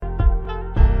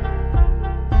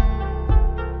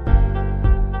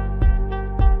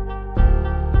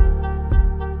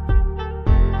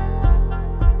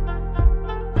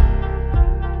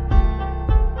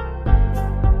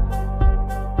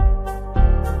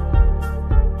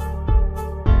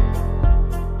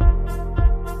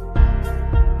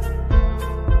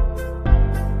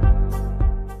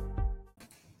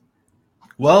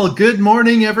Well, good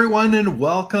morning, everyone, and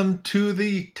welcome to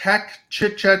the Tech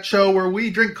Chit Chat Show where we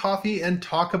drink coffee and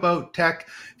talk about tech.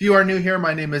 If you are new here,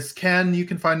 my name is Ken. You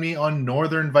can find me on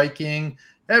Northern Viking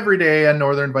every day and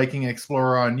Northern Viking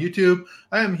Explorer on YouTube.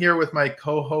 I am here with my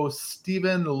co-host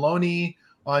Stephen Loney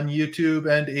on YouTube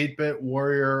and 8-Bit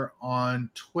Warrior on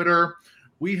Twitter.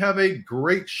 We have a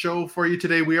great show for you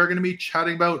today. We are going to be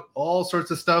chatting about all sorts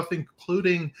of stuff,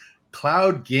 including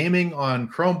cloud gaming on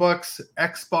Chromebooks,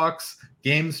 Xbox,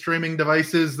 game streaming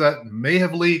devices that may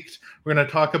have leaked. We're going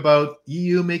to talk about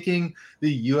EU making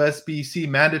the USB-C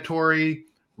mandatory,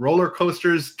 roller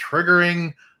coasters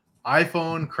triggering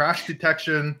iPhone crash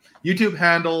detection, YouTube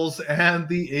handles, and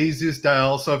the ASUS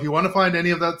dial. So if you want to find any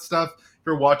of that stuff, if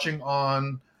you're watching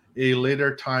on a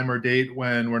later time or date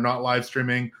when we're not live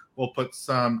streaming, we'll put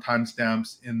some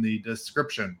timestamps in the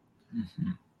description.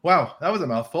 Mm-hmm. Wow, that was a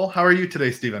mouthful. How are you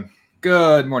today, Stephen?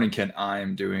 Good morning, Ken.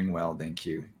 I'm doing well, thank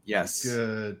you. Yes.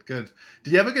 Good. Did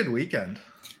you have a good weekend?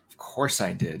 Of course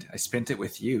I did. I spent it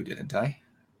with you, didn't I?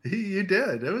 You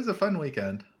did. It was a fun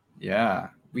weekend. Yeah.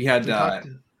 We had...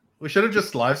 we should have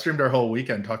just live streamed our whole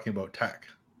weekend talking about tech.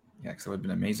 Yeah, because that would have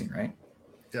been amazing, right?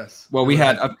 Yes. Well, we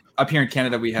had... Up here in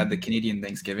Canada, we had the Canadian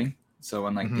Thanksgiving. So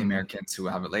unlike the Americans who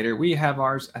have it later, we have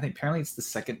ours. I think apparently it's the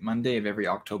second Monday of every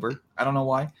October. I don't know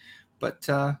why. But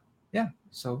yeah,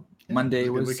 so... Monday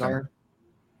was our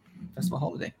festival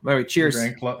holiday. By the way, cheers.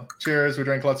 Cheers. We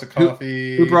drank lots of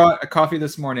coffee. Who brought a coffee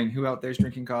this morning? Who out there's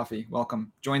drinking coffee?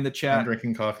 Welcome. Join the chat. I'm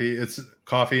drinking coffee. It's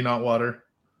coffee, not water.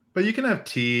 But you can have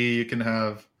tea. You can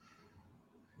have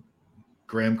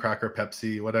graham cracker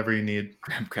Pepsi, whatever you need.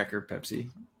 Graham cracker Pepsi.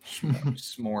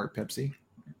 S'more Pepsi.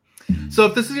 So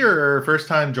if this is your first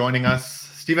time joining us,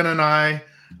 Stephen and I,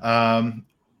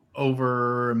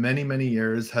 over many, many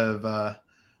years have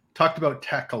talked about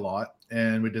tech a lot,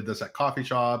 and we did this at coffee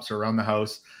shops or around the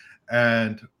house,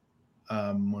 and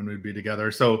when we'd be together.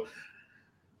 So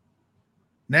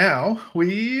now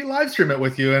we live stream it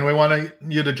with you, and we want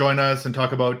you to join us and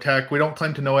talk about tech. We don't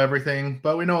claim to know everything,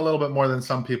 but we know a little bit more than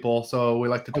some people, so we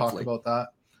like to talk about that.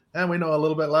 And we know a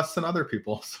little bit less than other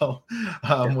people, so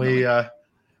we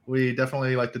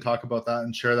definitely like to talk about that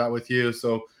and share that with you.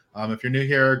 So if you're new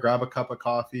here, grab a cup of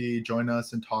coffee, join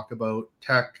us, and talk about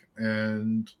tech.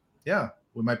 And yeah,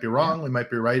 we might be wrong, we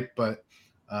might be right, but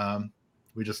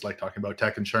we just like talking about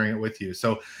tech and sharing it with you.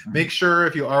 So make sure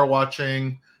if you are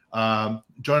watching,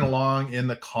 join along in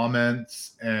the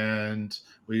comments, and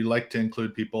we like to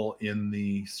include people in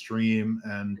the stream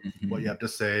and what you have to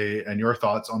say and your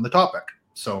thoughts on the topic.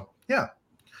 So yeah.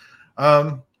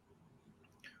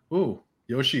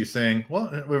 Yoshi saying, well,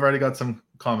 we've already got some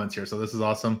comments here, so this is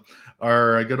awesome.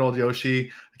 Our good old Yoshi,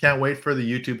 I can't wait for the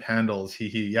YouTube handles.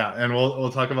 Yeah, and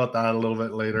we'll talk about that a little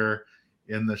bit later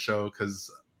in the show, because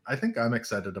I think I'm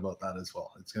excited about that as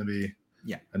well. It's going to be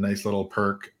a nice little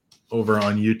perk over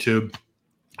on YouTube.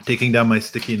 Taking down my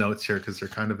sticky notes here because they're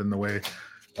kind of in the way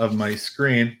of my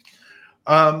screen.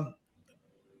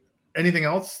 Anything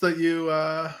else that you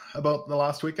about the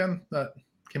last weekend that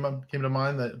came to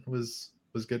mind that was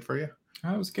good for you?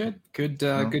 That was good. Good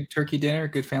turkey dinner,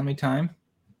 good family time.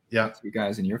 Yeah. You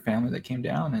guys and your family that came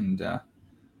down, and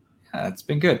it's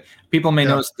been good. People may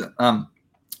notice that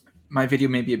my video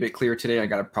may be a bit clearer today. I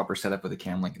got a proper setup with a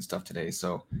cam link and stuff today,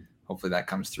 so hopefully that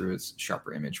comes through as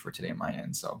sharper image for today on my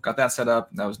end. So got that set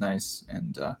up. That was nice.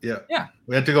 And yeah.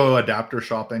 We had to go adapter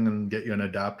shopping and get you an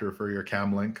adapter for your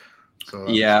cam link. So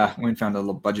we went and found a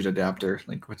little budget adapter.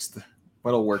 Like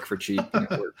what'll work for cheap?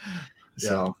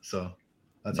 So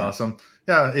that's awesome.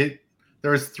 Yeah,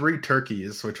 there was 3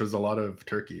 turkeys, which was a lot of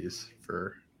turkeys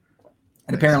for.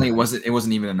 And apparently it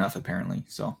wasn't even enough. Apparently,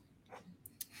 so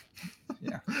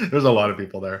yeah, there's a lot of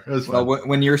people there. It was fun. Well,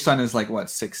 when your son is like what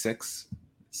 6'6",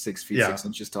 6 feet 6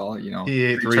 inches tall, you know, he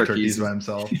ate 3 turkeys by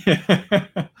himself.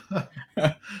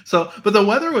 So, but the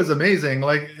weather was amazing.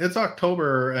 Like, it's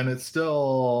October and it's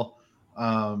still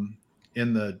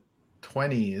in the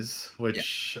 20s,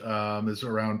 which is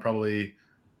around probably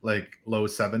like low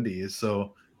 70s.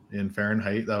 So in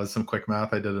Fahrenheit, that was some quick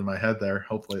math I did in my head there.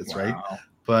 Hopefully it's right.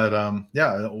 But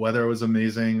the weather was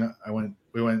amazing.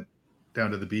 We went down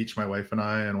to the beach, my wife and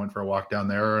I, and went for a walk down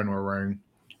there, and we're wearing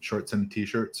shorts and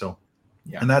t-shirt. So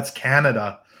and that's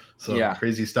Canada. So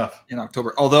crazy stuff in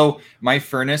October. Although my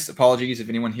furnace, apologies if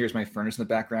anyone hears my furnace in the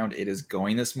background, it is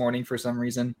going this morning for some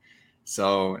reason.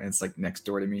 So it's like next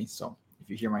door to me. So if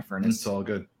you hear my furnace, it's all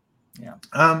good.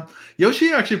 Yeah.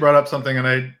 Yoshi actually brought up something, and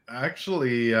I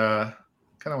actually kind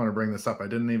of want to bring this up. I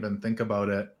didn't even think about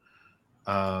it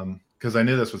because I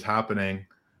knew this was happening.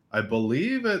 I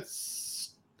believe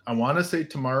I want to say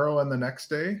tomorrow and the next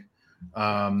day.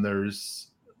 There's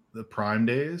the Prime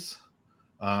Days.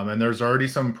 And there's already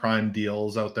some Prime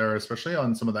deals out there, especially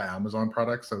on some of the Amazon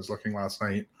products. I was looking last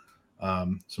night,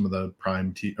 some of the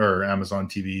Prime or Amazon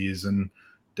TVs and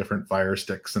different Fire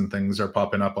Sticks and things are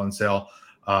popping up on sale.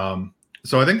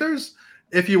 So I think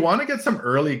if you want to get some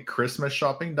early Christmas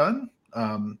shopping done,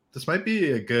 this might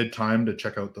be a good time to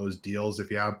check out those deals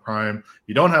if you have Prime. If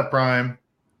you don't have Prime,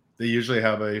 they usually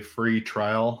have a free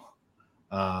trial.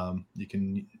 You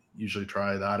can usually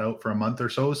try that out for a month or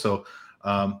so. So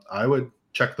I would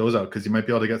check those out because you might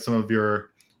be able to get some of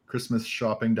your Christmas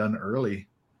shopping done early,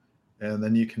 and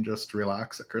then you can just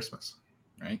relax at Christmas.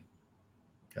 Right.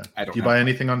 Yeah. Do you buy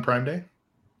anything on Prime Day?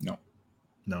 No.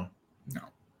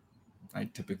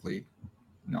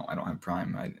 I don't have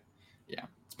Prime.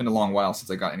 It's been a long while since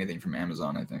I got anything from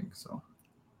Amazon, I think. So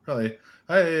really,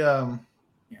 I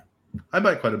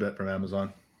buy quite a bit from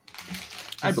Amazon.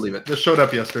 I believe it. This showed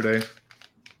up yesterday.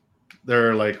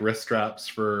 They're like wrist straps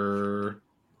for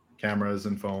cameras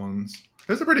and phones.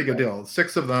 It's a pretty good deal.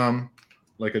 6 of them,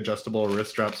 like adjustable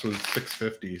wrist straps, was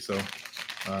 $6.50. So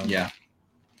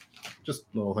just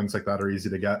little things like that are easy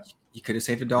to get. You could have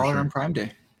saved $1 on Prime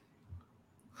Day.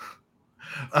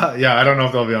 I don't know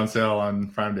if they'll be on sale on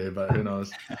Prime Day, but who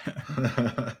knows?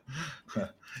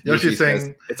 Yoshi's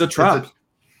saying it's a trap.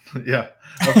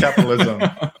 Of capitalism.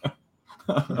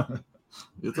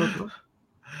 It's a trap.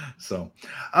 So,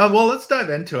 well, let's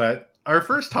dive into it. Our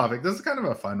first topic. This is kind of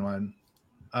a fun one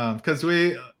because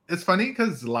it's funny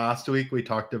because last week we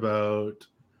talked about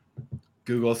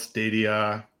Google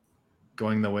Stadia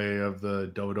going the way of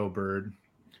the dodo bird,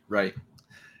 right?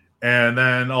 And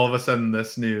then all of a sudden,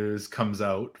 this news comes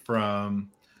out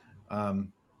from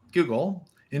Google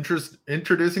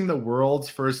introducing the world's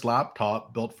first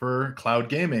laptop built for cloud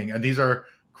gaming. And these are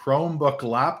Chromebook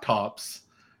laptops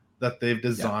that they've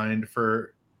designed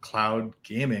for cloud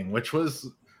gaming, which was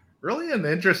really an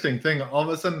interesting thing. All of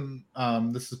a sudden,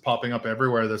 this is popping up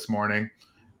everywhere this morning.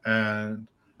 And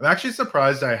I'm actually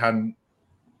surprised it hadn't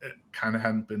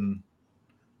been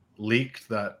leaked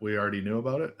that we already knew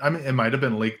about it. I mean, it might have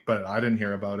been leaked, but I didn't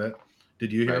hear about it.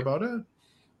 Did you hear about it?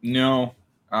 No.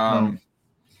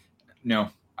 No.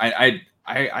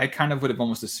 I kind of would have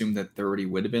almost assumed that there already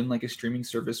would have been like a streaming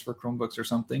service for Chromebooks or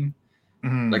something.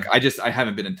 Mm-hmm. Like I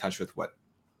haven't been in touch with what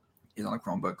is on the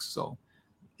Chromebooks, so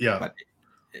but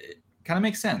it kind of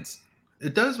makes sense.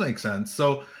 It does make sense.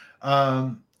 So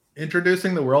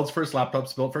introducing the world's first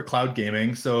laptops built for cloud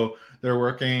gaming. So they're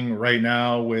working right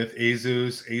now with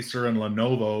Asus, Acer, and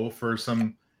Lenovo for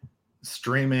some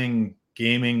streaming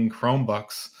gaming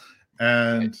Chromebooks.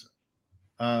 And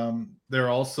they're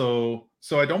also,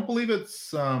 so I don't believe it's,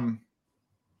 so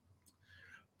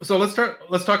let's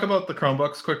talk about the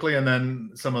Chromebooks quickly and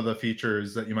then some of the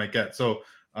features that you might get. So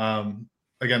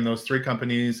again, those 3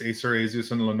 companies, Acer,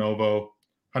 Asus, and Lenovo,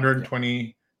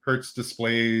 120 hertz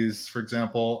displays, for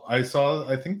example. I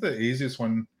think the Asus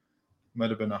one might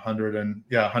have been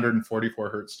 144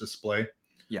 hertz display.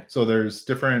 Yeah. So there's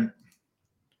different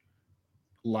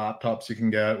laptops you can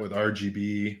get with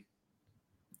RGB,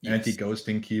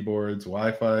 anti-ghosting keyboards,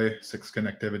 Wi-Fi 6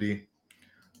 connectivity.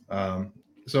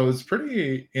 So it's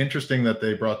pretty interesting that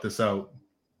they brought this out.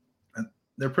 And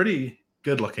they're pretty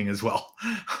good looking as well.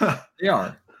 They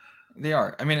are.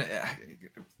 I mean,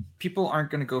 people aren't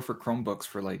going to go for Chromebooks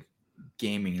for like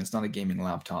gaming. It's not a gaming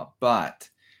laptop, but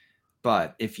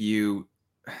if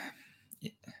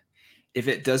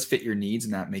it does fit your needs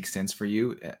and that makes sense for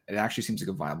you, it actually seems like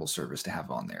a viable service to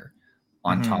have on there,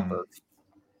 on top of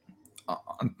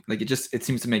like it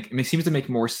seems to make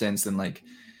more sense than like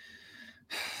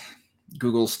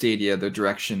Google Stadia, the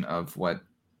direction of what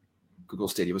Google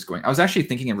Stadia was going. I was actually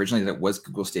thinking originally that it was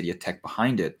Google Stadia tech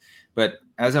behind it, but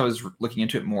as I was looking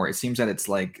into it more, it seems that it's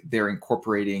like they're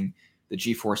incorporating the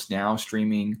GeForce Now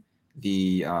streaming,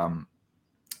 the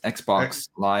Xbox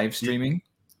Live streaming,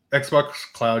 Xbox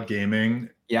Cloud Gaming.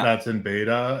 Yeah, that's in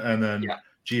beta, and then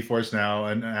GeForce Now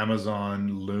and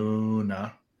Amazon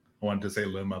Luna. I wanted to say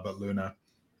Luma, but Luna.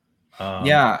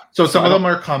 So some of them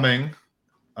are coming,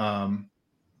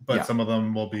 but some of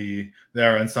them will be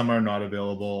there, and some are not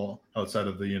available outside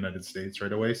of the United States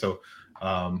right away. So,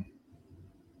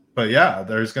 but yeah,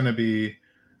 there's going to be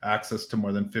access to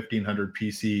more than 1,500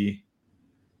 PC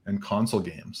and console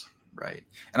games. Right.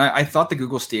 And I thought the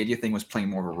Google Stadia thing was playing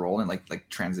more of a role in like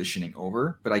transitioning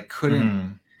over, but I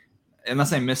couldn't,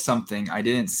 unless I missed something, I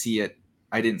didn't see it.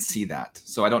 I didn't see that.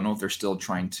 So I don't know if they're still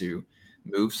trying to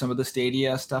move some of the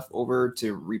Stadia stuff over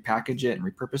to repackage it and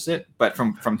repurpose it. But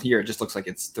from here, it just looks like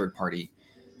it's third-party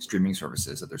streaming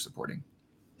services that they're supporting.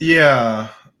 Yeah.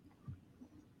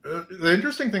 The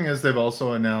interesting thing is they've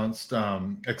also announced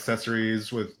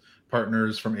accessories with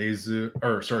partners from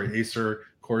Acer,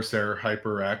 Corsair,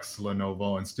 HyperX,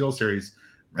 Lenovo, and SteelSeries.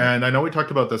 Right. And I know we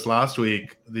talked about this last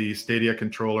week. The Stadia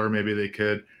controller, maybe they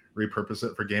could repurpose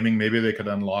it for gaming. Maybe they could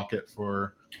unlock it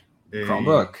for a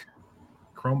Chromebook.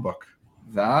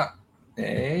 That'd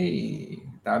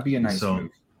be a nice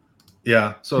move.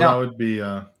 Yeah, so now, that would be.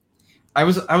 I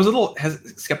was a little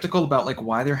skeptical about like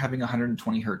why they're having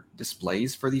 120 hertz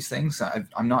displays for these things.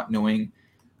 I'm not knowing.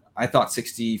 I thought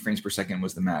 60 frames per second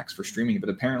was the max for streaming, but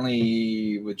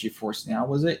apparently with GeForce Now,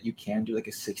 you can do like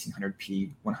a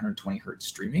 1600p 120 hertz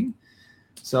streaming.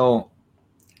 So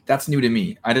that's new to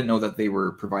me. I didn't know that they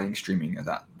were providing streaming at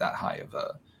that high of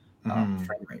a frame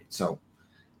rate. So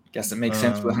I guess it makes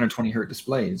sense with 120 hertz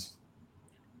displays.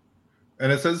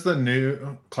 And it says the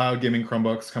new cloud gaming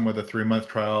Chromebooks come with a 3-month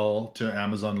trial to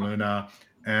Amazon Luna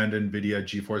and NVIDIA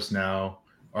GeForce Now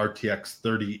RTX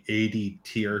 3080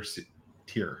 tier.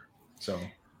 So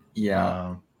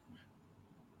yeah.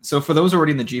 So for those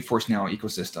already in the GeForce Now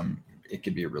ecosystem, it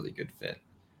could be a really good fit.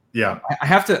 Yeah.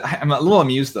 I'm a little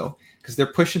amused though, because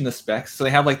they're pushing the specs. So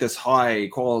they have like this high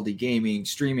quality gaming,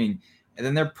 streaming, and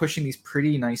then they're pushing these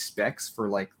pretty nice specs for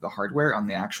like the hardware on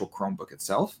the actual Chromebook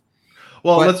itself.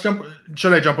 Well,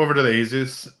 should I jump over to the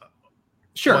Asus?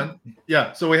 Sure. One?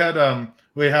 Yeah. So we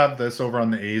have this over on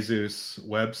the Asus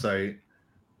website.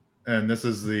 And this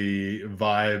is the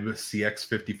Vibe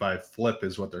CX55 Flip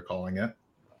is what they're calling it.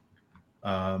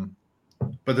 But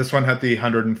this one had the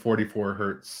 144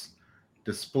 hertz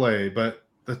display. But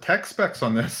the tech specs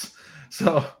on this,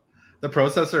 so the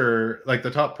processor, like the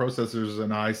top processor is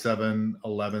an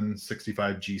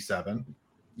i7-1165G7.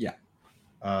 Yeah.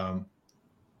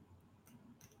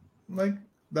 Like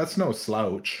that's no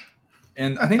slouch.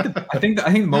 And I think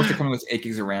most are coming with 8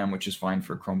 gigs of RAM, which is fine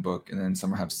for a Chromebook, and then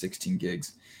some have 16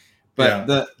 gigs. But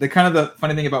the kind of the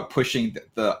funny thing about pushing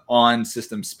the on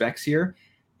system specs here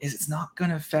is it's not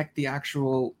going to affect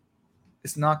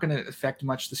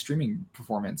much the streaming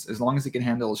performance as long as it can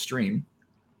handle a stream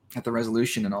at the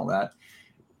resolution and all that.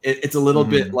 It's a little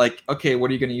bit like, okay, what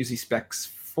are you going to use these specs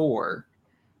for?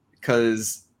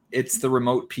 Because it's the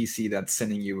remote PC that's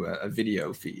sending you a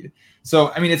video feed.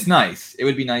 So, I mean, it's nice. It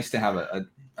would be nice to have a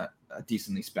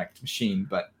decently spec'd machine,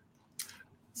 but.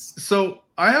 So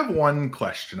I have one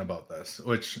question about this,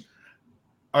 which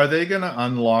are they going to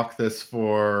unlock this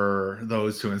for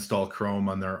those who install Chrome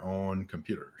on their own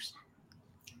computers?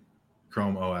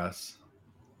 Chrome OS.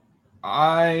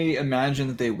 I imagine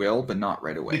that they will, but not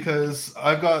right away. Because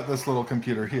I've got this little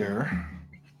computer here.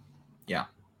 Yeah.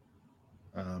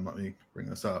 Let me bring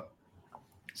this up.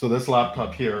 So this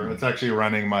laptop here, it's actually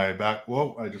running my back.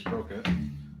 Whoa, I just broke it.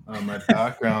 My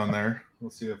background there. We'll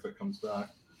see if it comes back.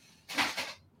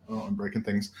 Oh, I'm breaking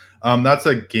things. That's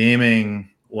a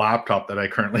gaming laptop that I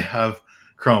currently have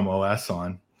Chrome OS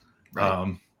on,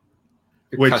 right.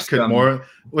 which could more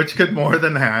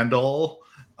than handle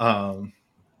any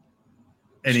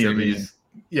streaming. Of these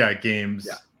games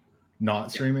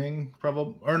not streaming,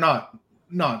 probably, or not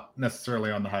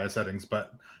necessarily on the highest settings,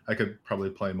 but I could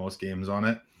probably play most games on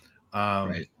it.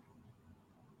 Right.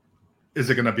 Is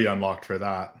it going to be unlocked for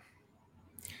that?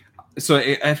 So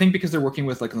I think because they're working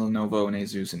with like Lenovo and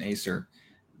Asus and Acer,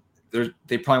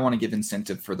 they probably want to give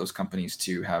incentive for those companies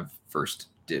to have first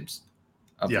dibs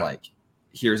of like,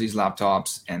 here's these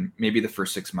laptops, and maybe the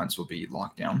first 6 months will be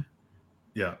locked down.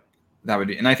 Yeah, that would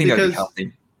be, and I think that would be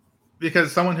healthy.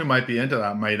 Because someone who might be into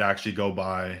that might actually go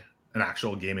buy an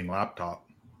actual gaming laptop.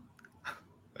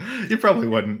 You probably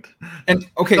wouldn't. And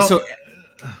okay,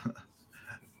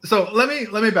 so let me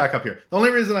back up here. The only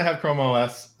reason I have Chrome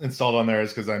OS installed on there is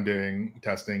because I'm doing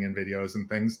testing and videos and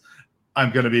things.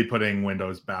 I'm going to be putting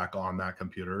Windows back on that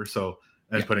computer,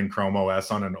 and putting Chrome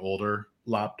OS on an older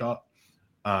laptop.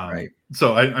 Right.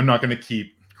 So I'm not going to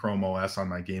keep Chrome OS on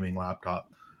my gaming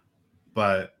laptop,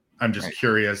 but I'm just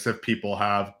curious if people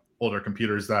have older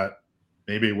computers that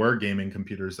maybe were gaming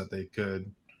computers that they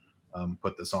could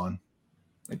put this on.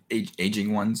 Like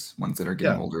aging ones that are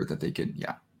getting older that they could,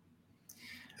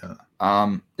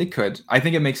 they could. I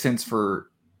think it makes sense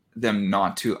for them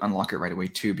not to unlock it right away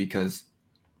too, because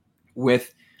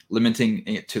with limiting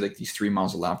it to like these 3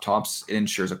 models of laptops, it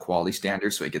ensures a quality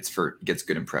standard, so it gets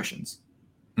good impressions.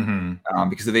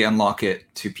 Because if they unlock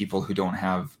it to people who don't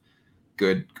have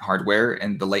good hardware,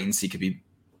 and the latency could be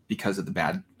because of the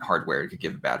bad hardware, it could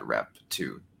give a bad rep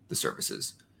to the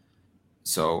services.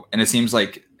 So, and it seems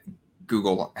like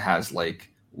Google has like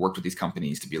worked with these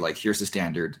companies to be like, here's the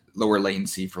standard, lower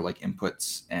latency for like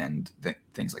inputs and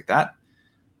things like that.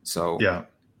 So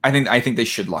I think they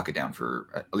should lock it down for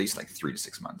at least like 3 to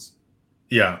 6 months.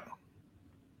 Yeah.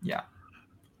 Yeah.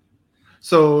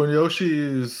 So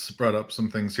Yoshi's brought up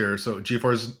some things here. So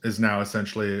GeForce is now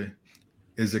essentially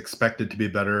is expected to be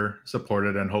better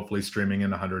supported and hopefully streaming in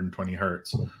 120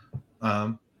 hertz.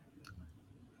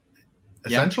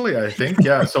 Essentially, I think,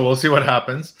 yeah. So we'll see what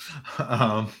happens.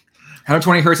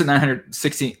 120 hertz at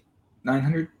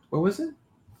 900. What was it?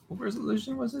 What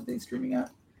resolution was it they streaming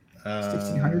at?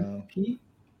 1600p.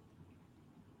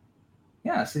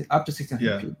 Yeah, up to 1600p.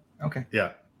 Yeah. Okay.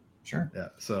 Yeah. Sure. Yeah.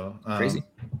 So crazy.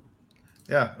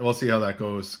 Yeah, we'll see how that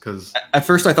goes. Because at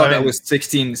first I thought that was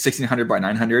 1600 by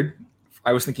 900.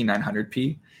 I was thinking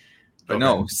 900p, but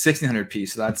no, 1600p.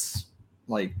 So that's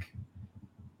like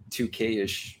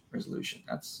 2K-ish resolution.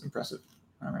 That's impressive.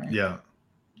 All right. Yeah.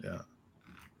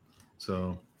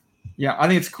 So. Yeah, I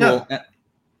think it's cool. Yeah.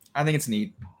 I think it's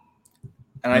neat,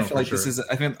 and I feel like this is.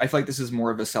 I feel like this is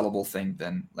more of a sellable thing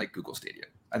than like Google Stadia.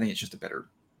 I think it's just a better,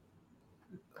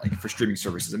 like for streaming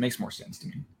services, it makes more sense to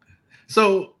me.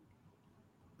 So,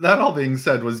 that all being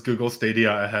said, was Google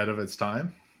Stadia ahead of its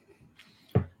time?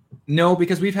 No,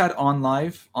 because we've had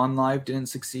OnLive. OnLive didn't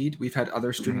succeed. We've had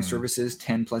other streaming services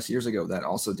 10 plus years ago that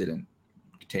also didn't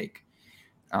take.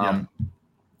 And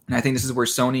I think this is where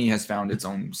Sony has found its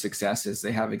own success. Is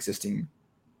they have existing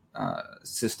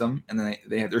system, and then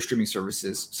they have their streaming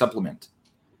services supplement.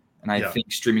 And I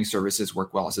think streaming services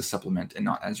work well as a supplement and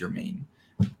not as your main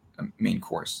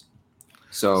course.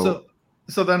 So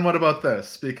then what about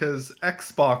this? Because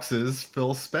Xbox's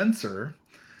Phil Spencer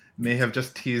may have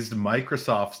just teased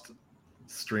Microsoft's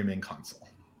streaming console.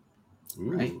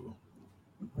 Ooh. Right.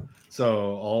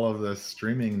 So all of the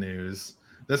streaming news.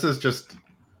 This is just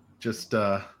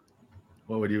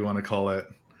what would you want to call it?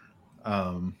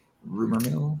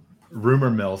 Rumor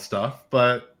mill stuff.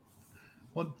 But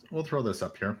we'll throw this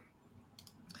up here.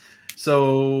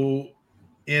 So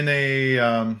in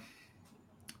a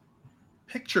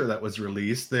picture that was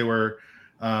released, they were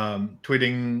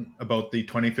tweeting about the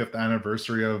 25th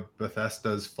anniversary of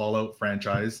Bethesda's Fallout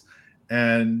franchise,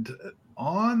 and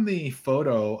on the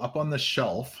photo up on the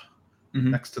shelf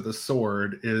next to the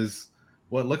sword is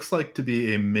what looks like to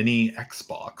be a mini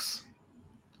Xbox.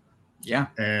 Yeah.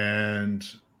 And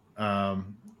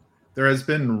there has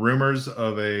been rumors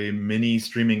of a mini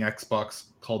streaming Xbox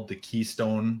called the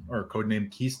Keystone, or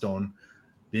codenamed Keystone,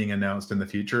 being announced in the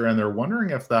future, and they're wondering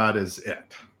if that is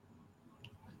it.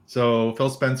 So Phil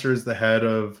Spencer is the head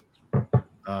of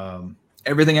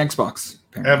everything Xbox.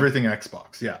 Apparently. Everything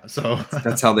Xbox, yeah. So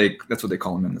that's what they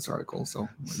call him in this article.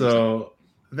 So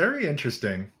very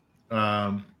interesting,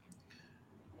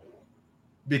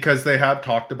 because they have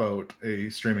talked about a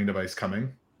streaming device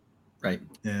coming, right?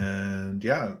 And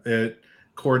yeah, it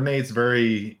coordinates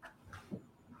very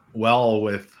well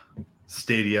with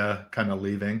Stadia kind of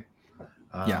leaving.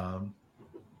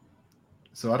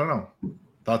 So I don't know.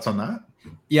 Thoughts on that?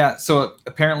 Yeah. So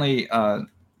apparently,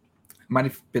 might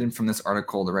have been from this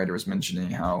article. The writer was mentioning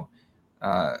how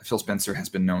Phil Spencer has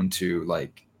been known to,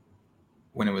 like,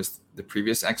 when it was the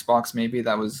previous Xbox, maybe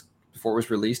that was before it was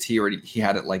released. He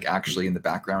had it like actually in the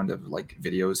background of like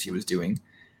videos he was doing.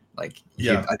 Like,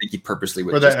 I think he purposely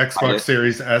would. For the Xbox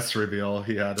Series S reveal,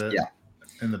 he had it. Yeah.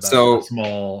 In the back,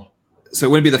 small. So it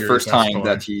wouldn't be the first time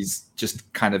that he's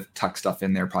just kind of tucked stuff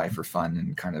in there, probably for fun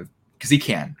and kind of because he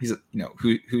can. He's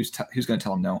who's going to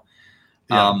tell him no.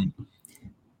 Yeah.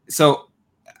 So,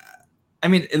 I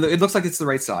mean, it looks like it's the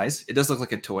right size. It does look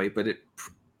like a toy, but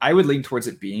I would lean towards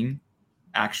it being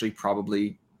actually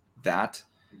probably that.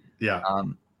 Yeah.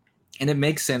 And it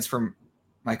makes sense for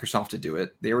Microsoft to do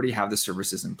it. They already have the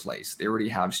services in place. They already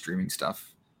have streaming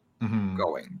stuff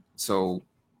going. So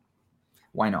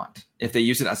why not? If they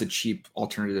use it as a cheap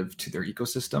alternative to their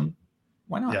ecosystem,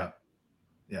 why not?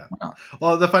 Yeah. Why not?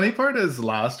 Well, the funny part is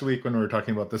last week when we were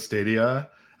talking about the Stadia,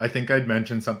 I think I'd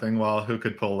mentioned something, well, who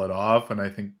could pull it off? And I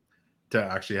think to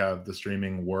actually have the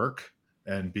streaming work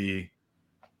and be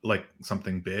like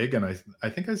something big. And I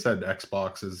think I said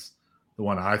Xbox is the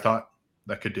one I thought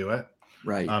that could do it.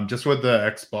 Right. Just with the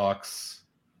Xbox,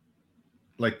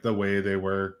 like the way they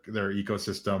work, their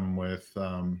ecosystem with,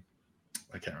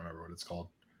 I can't remember what it's called.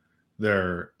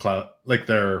 Their cloud, like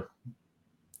their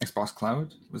Xbox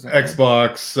Cloud, was that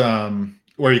Xbox,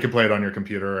 where you can play it on your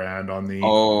computer and on the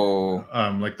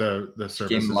like the services.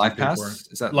 Game Live Pass?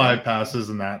 Is that Live Passes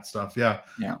and that stuff? Yeah.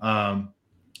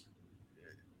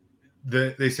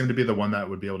 They seem to be the one that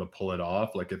would be able to pull it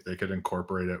off. Like if they could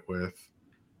incorporate it with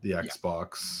the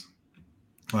Xbox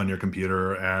on your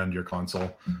computer and your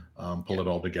console, pull it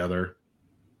all together.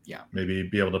 Yeah. Maybe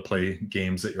be able to play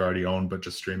games that you already own, but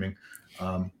just streaming.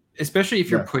 Especially if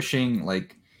you're pushing,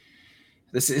 like,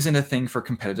 this isn't a thing for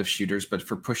competitive shooters, but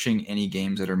for pushing any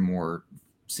games that are more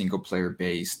single player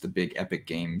based, the big epic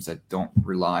games that don't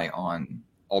rely on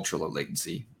ultra low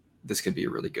latency, this could be a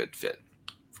really good fit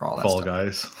for all that Fall stuff.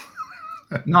 Guys.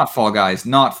 Not Fall Guys.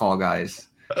 Not Fall Guys.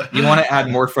 You want to add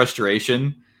more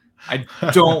frustration? I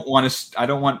don't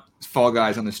want Fall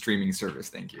Guys on the streaming service.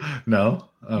 Thank you. No?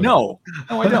 Okay. No,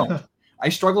 I don't. I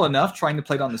struggle enough trying to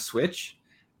play it on the Switch,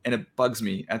 and it bugs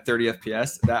me at 30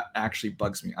 FPS. That actually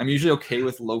bugs me. I'm usually okay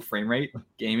with low frame rate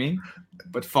gaming,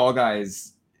 but Fall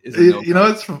Guys is you know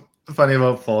what's funny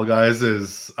about Fall Guys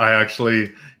is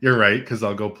you're right, because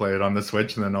I'll go play it on the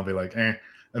Switch and then I'll be like, and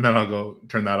then I'll go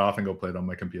turn that off and go play it on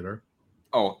my computer.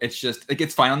 Oh, it's just like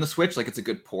it's fine on the Switch, like it's a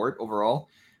good port overall.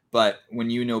 But when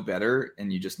you know better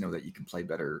and you just know that you can play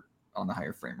better on the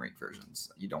higher frame rate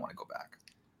versions, you don't want to go back.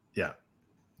 Yeah.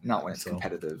 Not when it's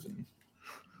competitive and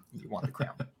you want the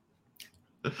crown.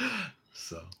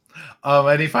 So,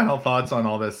 any final thoughts on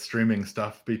all this streaming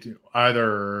stuff between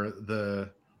either the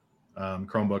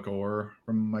Chromebook or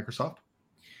from Microsoft?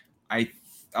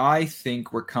 I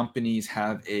think where companies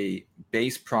have a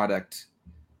base product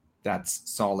that's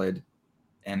solid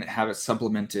and have it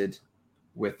supplemented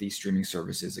with these streaming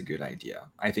services is a good idea.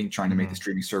 I think trying to make the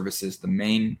streaming services the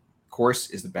main course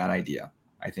is the bad idea.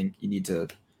 I think you need to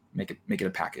make it a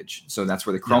package. So that's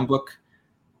where the Chromebook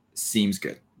seems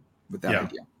good with that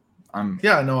idea.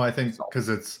 I think because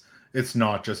it's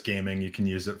not just gaming. You can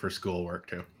use it for schoolwork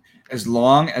too. As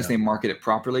long as they market it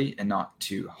properly and not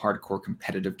to hardcore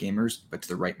competitive gamers, but to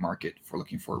the right market for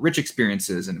looking for rich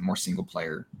experiences and more single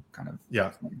player kind of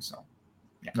thing. So,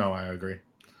 No, I agree.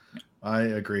 I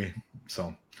agree.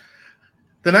 So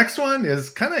the next one is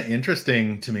kind of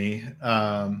interesting to me.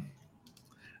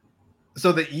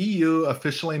 So the EU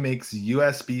officially makes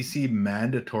USB-C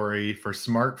mandatory for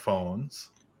smartphones.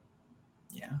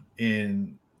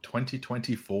 In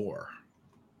 2024.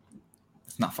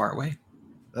 It's not far away.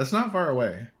 That's not far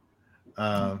away.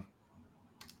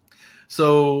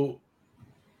 So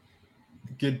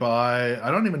goodbye.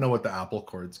 I don't even know what the Apple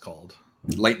cord's called.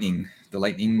 Lightning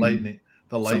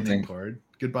cord.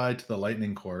 Goodbye to the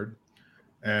Lightning cord.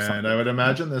 And I would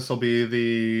imagine this will be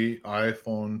the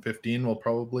iPhone 15 will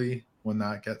probably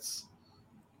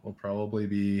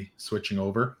be switching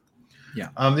over. Yeah.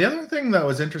 The other thing that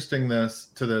was interesting is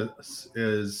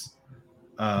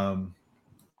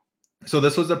so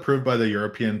this was approved by the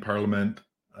European Parliament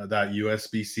that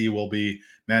USB-C will be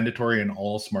mandatory in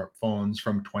all smartphones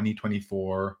from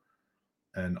 2024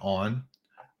 and on.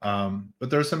 But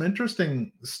there's some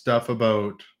interesting stuff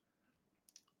about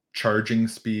charging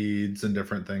speeds and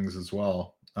different things as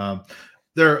well.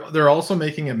 They're also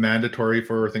making it mandatory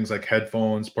for things like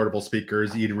headphones, portable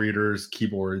speakers, e-readers,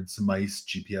 keyboards, mice,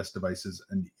 GPS devices,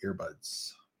 and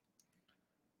earbuds.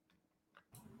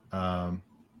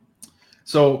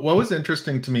 So what was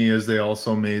interesting to me is they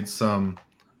also made some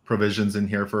provisions in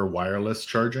here for wireless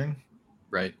charging.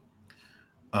 Right.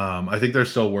 I think they're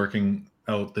still working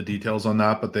out the details on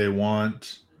that, but they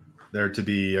want there to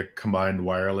be a combined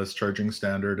wireless charging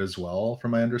standard as well,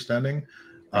 from my understanding.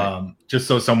 Right. Just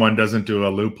so someone doesn't do a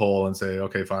loophole and say,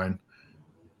 okay, fine,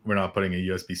 we're not putting a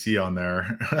USB-C on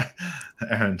there.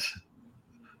 and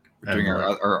doing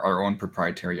our own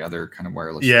proprietary other kind of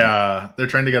wireless. Yeah, thing. They're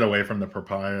trying to get away from the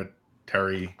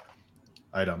proprietary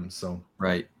items. So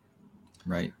right.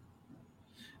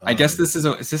 I guess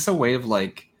is this a way of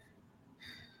like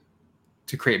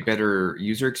to create better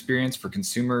user experience for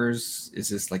consumers? Is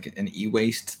this like an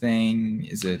e-waste thing?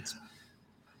 Is it?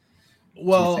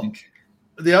 Well,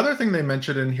 the other thing they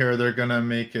mentioned in here, they're going to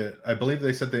make it, I believe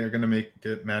they said they are going to make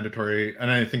it mandatory, and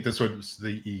I think this was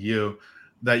the EU,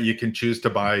 that you can choose to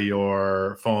buy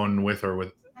your phone with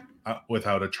or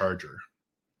without a charger.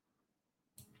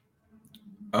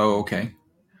 Oh, okay.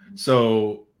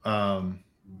 So,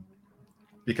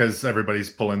 because everybody's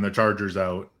pulling the chargers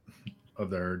out of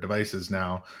their devices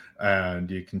now, and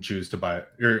you can choose to buy it.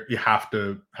 You have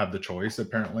to have the choice,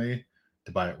 apparently,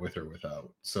 to buy it with or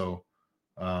without. So,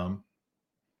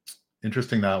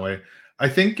 interesting that way. I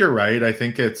think you're right. I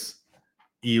think it's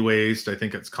e-waste. I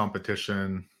think it's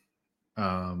competition.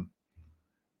 I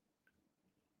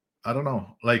don't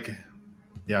know. I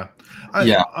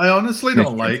honestly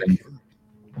don't like.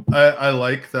 I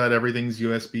like that everything's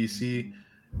USB-C.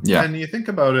 Yeah. And you think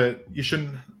about it, you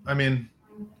shouldn't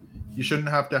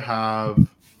have to have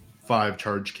 5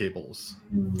 charge cables.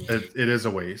 It is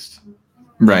a waste.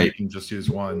 Right. You can just use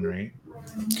one, right?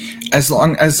 As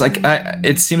long as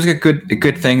it seems like a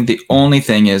good thing. The only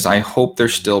thing is I hope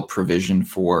there's still provision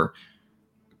for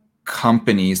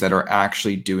companies that are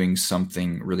actually doing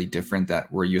something really different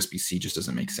where USB-C just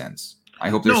doesn't make sense. I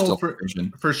hope there's still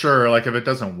provision. For sure. Like if it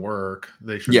doesn't work,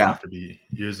 they shouldn't have to be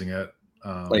using it.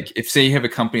 Like if say you have a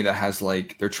company that has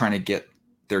they're trying to get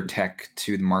their tech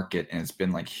to the market and it's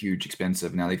been huge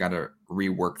expensive. Now they got to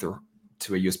rework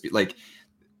to a USB.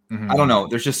 I don't know.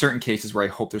 There's just certain cases where I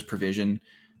hope there's provision,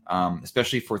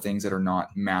 especially for things that are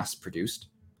not mass produced,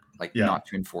 like not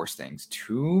to enforce things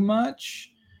too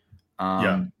much.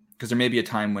 Because there may be a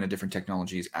time when a different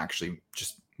technology is actually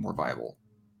just more viable.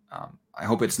 I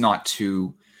hope it's not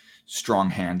too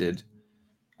strong-handed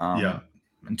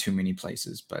in too many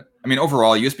places. But I mean,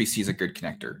 overall, USB-C is a good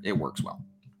connector. It works well.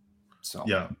 So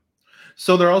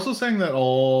So they're also saying that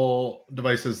all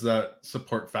devices that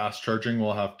support fast charging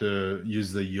will have to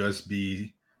use the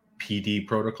USB PD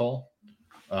protocol,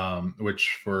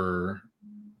 which for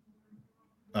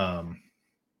I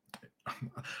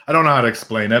don't know how to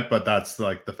explain it, but that's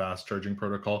like the fast charging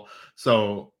protocol.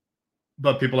 So,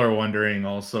 but people are wondering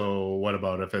also, what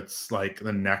about if it's like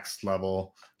the next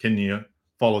level? Can you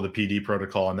follow the PD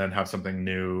protocol and then have something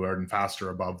new or faster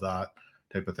above that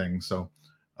type of thing? So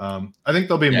I think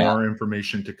there'll be more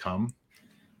information to come.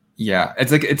 Yeah,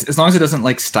 it's like it's as long as it doesn't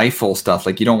like stifle stuff.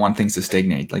 Like you don't want things to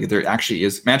stagnate. Like there actually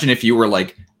is. Imagine if you were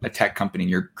like a tech company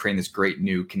and you're creating this great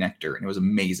new connector and it was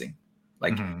amazing.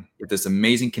 Like with this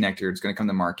amazing connector, it's going to come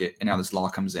to market, and now this law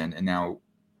comes in, and now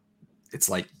it's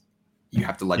like you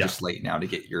have to legislate now to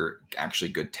get your actually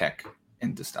good tech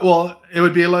into stuff. Well, it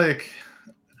would be like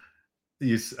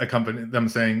a company them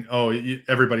saying, "Oh,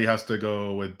 everybody has to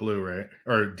go with Blu-ray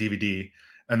or DVD,"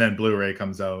 and then Blu-ray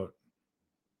comes out,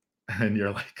 and you're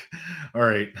like, "All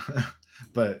right,"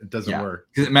 but it doesn't work.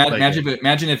 Imagine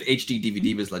if HD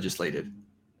DVD was legislated.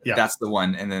 That's the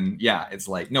one, and then it's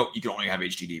like, no, you can only have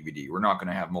HD DVD. We're not going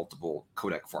to have multiple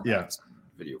codec formats,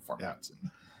 video formats.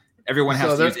 And everyone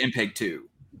has to use MPEG too.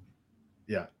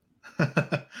 Yeah.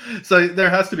 So there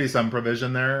has to be some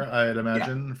provision there, I'd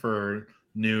imagine, for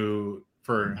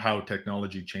how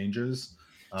technology changes.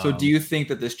 So do you think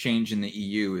that this change in the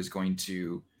EU is going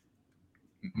to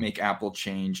make Apple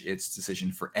change its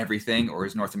decision for everything, or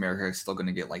is North America still going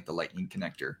to get like the Lightning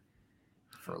connector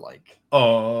for like?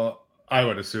 I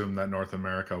would assume that North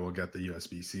America will get the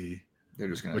USB-C. They're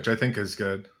just gonna, which I think is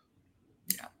good.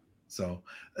 Yeah. So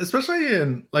especially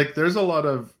in like, there's a lot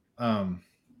of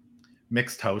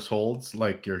mixed households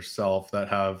like yourself that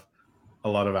have a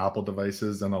lot of Apple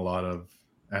devices and a lot of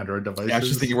Android devices. Yeah, I was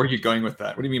just thinking, where are you going with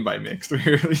that? What do you mean by mixed?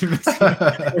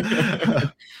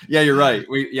 Yeah, you're right.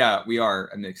 We are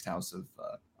a mixed house of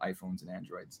iPhones and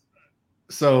Androids.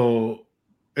 So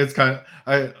it's kind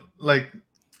of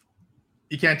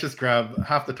you can't just grab,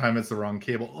 half the time it's the wrong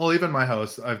cable. Well, even my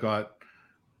house, I've got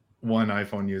one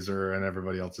iPhone user and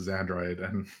everybody else is Android,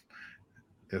 and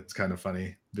it's kind of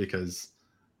funny because.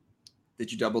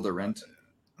 Did you double the rent?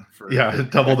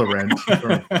 Double the rent.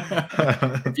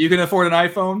 If you can afford an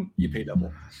iPhone, you pay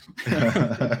double.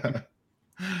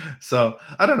 So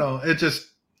I don't know.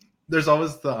 There's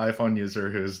always the iPhone user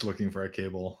who's looking for a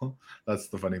cable. That's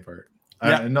the funny part.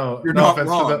 No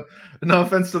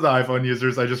offense to the iPhone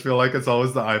users. I just feel like it's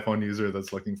always the iPhone user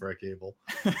that's looking for a cable.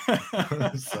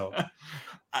 So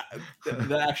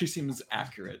that actually seems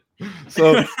accurate.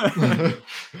 So,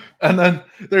 and then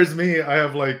there's me. I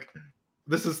have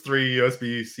this is 3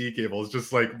 USB-C cables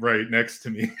just like right next to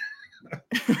me.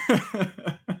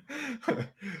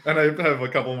 And I have a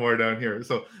couple more down here.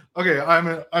 So, okay,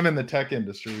 I'm in the tech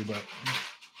industry, but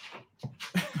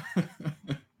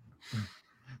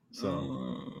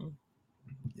so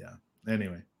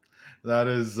anyway, that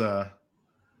is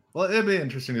well, it'd be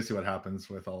interesting to see what happens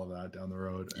with all of that down the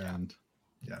road. And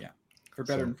for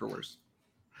better and for worse.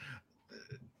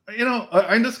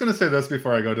 I'm just going to say this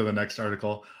before I go to the next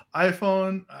article.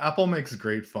 Apple makes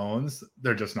great phones.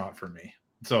 They're just not for me.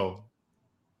 So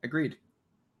agreed.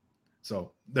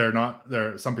 So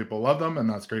some people love them and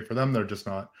that's great for them. They're just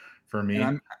not for me.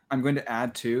 And I'm going to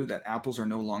add too that Apples are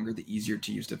no longer the easier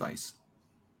to use device.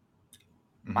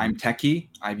 Mm-hmm. I'm techie.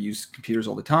 I've used computers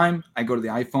all the time. I go to the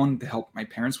iPhone to help my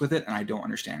parents with it, and I don't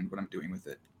understand what I'm doing with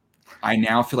it. I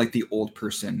now feel like the old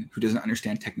person who doesn't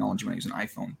understand technology when I use an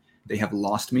iPhone. They have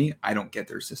lost me. I don't get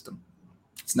their system.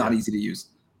 It's not easy to use.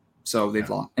 So they've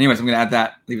lost. Anyways, I'm going to add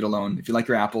that. Leave it alone. If you like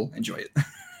your Apple, enjoy it.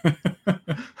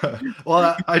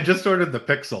 Well, I just ordered the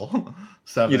Pixel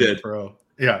 7 you did. Pro.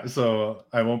 Yeah, so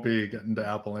I won't be getting to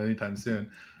Apple anytime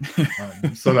soon.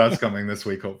 So that's coming this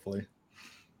week, hopefully.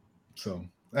 So,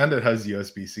 and it has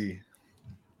USB-C.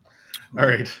 All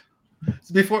right.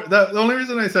 So the only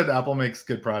reason I said Apple makes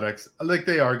good products, like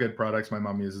they are good products. My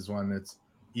mom uses one. It's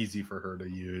easy for her to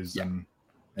use. Yeah. And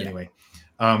anyway,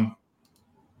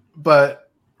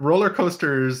 but roller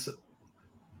coasters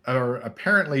are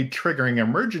apparently triggering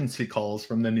emergency calls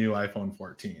from the new iPhone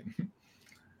 14.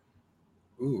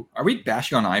 Ooh, are we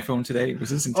bashing on iPhone today?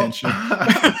 Was this intentional?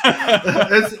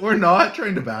 We're not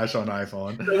trying to bash on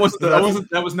iPhone.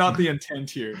 That was not the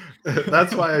intent here.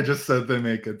 That's why I just said they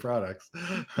make good products,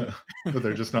 but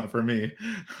they're just not for me.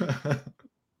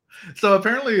 So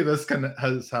apparently this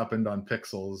has happened on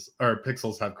Pixels, or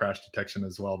Pixels have crash detection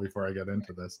as well before I get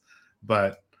into this.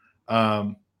 But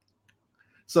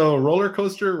so roller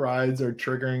coaster rides are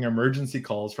triggering emergency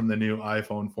calls from the new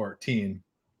iPhone 14.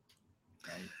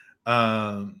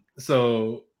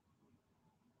 So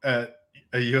at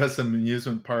a US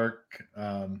amusement park,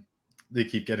 they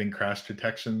keep getting crash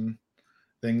detection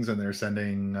things, and they're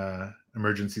sending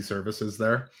emergency services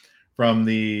there from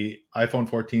the iPhone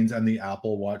 14s and the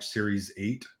Apple Watch Series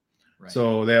 8. Right.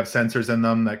 So they have sensors in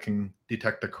them that can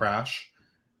detect a crash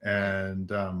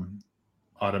and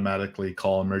automatically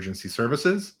call emergency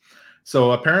services.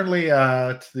 So apparently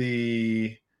at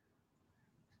the,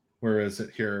 where is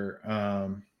it here?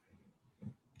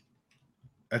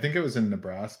 I think it was in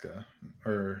Nebraska,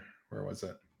 or where was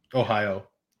it? Ohio.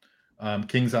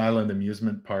 Kings Island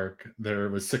Amusement Park. There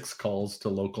was 6 calls to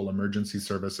local emergency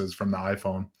services from the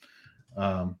iPhone.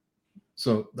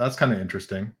 So that's kind of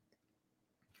interesting.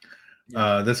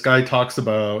 This guy talks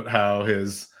about how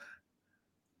his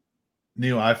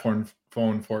new iPhone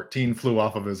 14 flew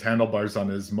off of his handlebars on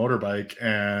his motorbike,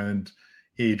 and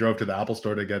he drove to the Apple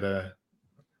store to get a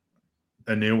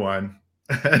new one,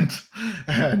 and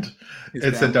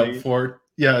it sent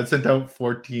out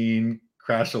 14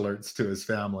 crash alerts to his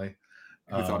family.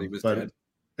 He thought he was dead.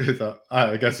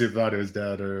 I guess he thought he was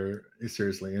dead or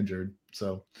seriously injured.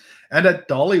 So, and at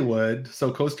Dollywood,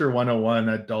 so Coaster 101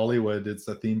 at Dollywood, it's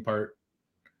a theme park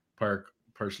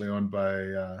partially owned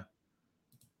by,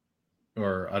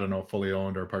 or I don't know, fully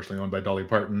owned or partially owned by Dolly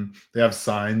Parton. They have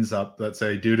signs up that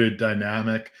say, due to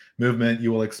dynamic movement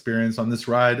you will experience on this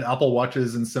ride, Apple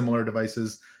Watches and similar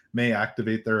devices may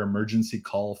activate their emergency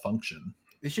call function.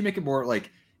 They should make it more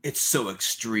like, it's so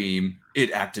extreme,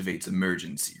 it activates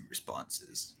emergency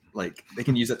responses. Like, they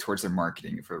can use that towards their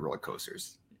marketing for roller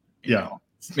coasters. You know?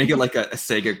 Make it like a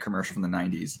Sega commercial from the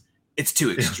 90s. It's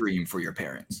too extreme for your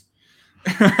parents.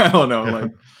 I don't know.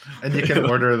 Like, and you can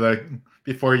order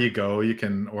before you go, you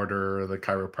can order the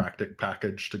chiropractic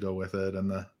package to go with it and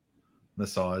the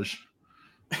massage.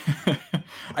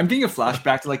 I'm getting a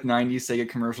flashback to like 90s Sega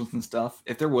commercials and stuff.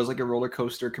 If there was like a roller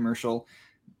coaster commercial,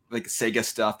 like Sega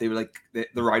stuff, they would like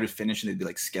the ride would finish and they'd be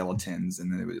like skeletons,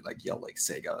 and then they would like yell like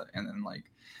Sega, and then like,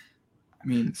 I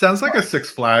mean, sounds like a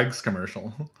Six Flags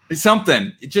commercial. It's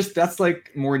something. It just, that's like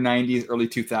more 90s, early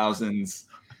 2000s,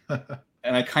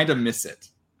 and I kind of miss it.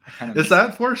 Is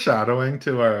that foreshadowing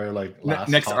to our like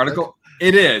next topic? article?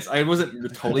 It is. I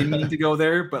wasn't totally meaning to go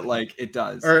there, but like it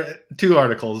does. Or 2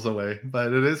 articles away,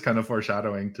 but it is kind of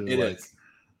foreshadowing to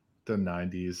the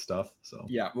 90s stuff. So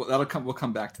yeah, well, we'll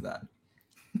come back to that.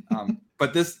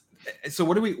 But this, so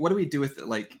what do we do with it?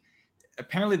 Like,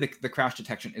 apparently the crash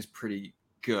detection is pretty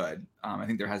good. I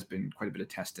think there has been quite a bit of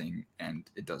testing, and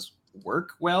it does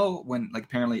work well. When, like,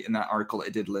 apparently in that article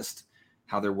it did list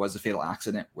how there was a fatal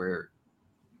accident where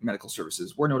medical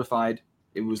services were notified.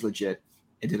 It was legit.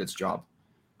 It did its job.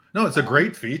 No, it's a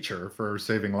great feature for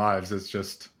saving lives. It's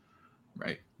just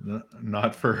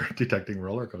not for detecting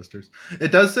roller coasters.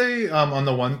 It does say on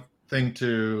the one thing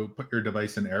to put your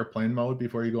device in airplane mode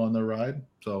before you go on the ride.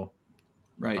 So,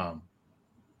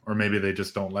 or maybe they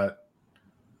just don't let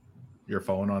your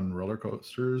phone on roller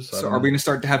coasters. So are we going to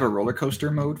start to have a roller coaster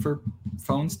mode for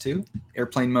phones too?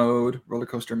 Airplane mode, roller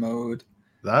coaster mode.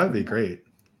 That would be great.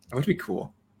 That would be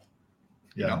cool.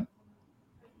 Yeah. You know?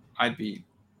 I'd be,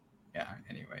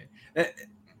 anyway.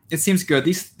 It seems good.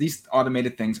 These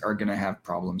automated things are going to have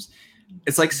problems.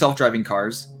 It's like self-driving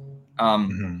cars.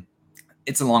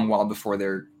 It's a long while before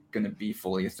they're going to be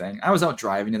fully a thing. I was out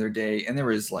driving the other day, and there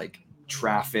was like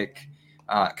traffic,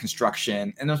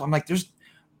 construction, and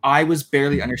I was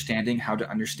barely understanding how to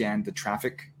understand the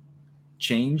traffic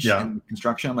change and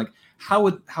construction. I'm like, how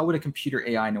would a computer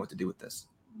AI know what to do with this?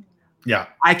 Yeah,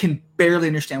 I can barely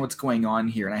understand what's going on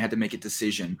here, and I had to make a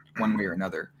decision one way or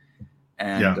another.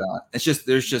 And it's just,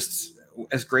 there's just,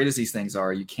 as great as these things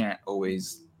are, you can't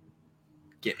always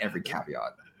get every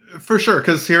caveat. For sure,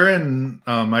 because here in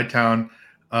my town,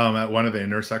 at one of the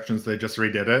intersections, they just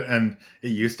redid it, and it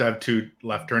used to have 2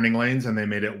 left turning lanes, and they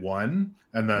made it 1,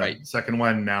 and the second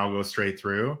one now goes straight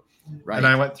through. Right. And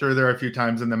I went through there a few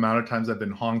times, and the amount of times I've been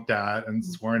honked at and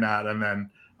sworn at, and then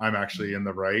I'm actually in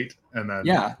the right, and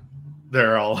then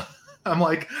they're all, I'm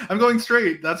like, I'm going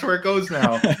straight. That's where it goes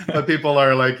now. But people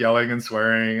are like yelling and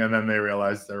swearing, and then they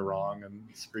realize they're wrong and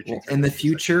screeching. Well, in the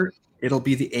future, it'll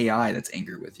be the AI that's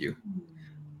angry with you.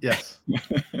 Yes.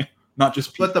 Not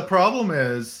just people. But the problem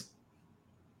is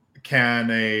can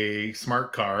a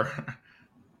smart car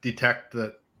detect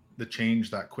the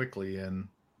change that quickly in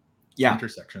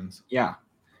intersections? Yeah.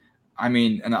 I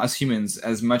mean, and us humans,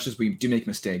 as much as we do make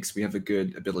mistakes, we have a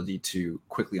good ability to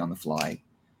quickly on the fly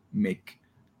make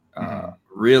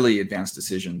really advanced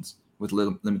decisions with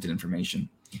limited information.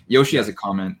 Yoshi has a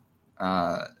comment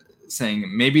saying,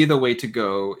 maybe the way to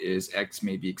go is X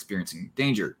may be experiencing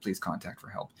danger. Please contact for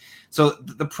help. So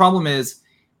the problem is,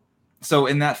 so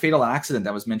in that fatal accident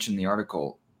that was mentioned in the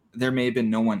article, there may have been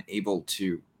no one able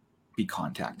to be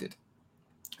contacted.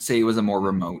 Say it was a more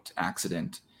remote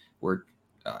accident where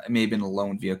it may have been a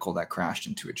lone vehicle that crashed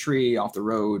into a tree off the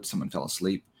road. Someone fell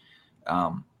asleep.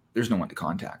 There's no one to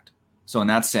contact. So in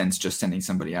that sense, just sending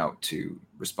somebody out to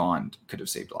respond could have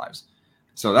saved lives.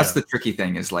 So that's the tricky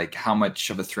thing, is like, how much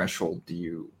of a threshold do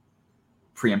you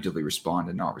preemptively respond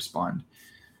and not respond?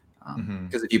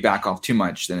 Because if you back off too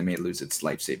much, then it may lose its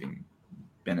life-saving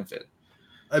benefit.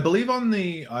 I believe on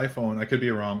the iPhone, I could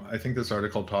be wrong, I think this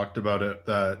article talked about it,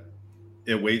 that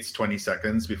it waits 20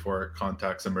 seconds before it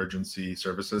contacts emergency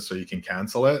services so you can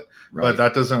cancel it. Right. But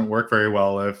that doesn't work very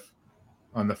well if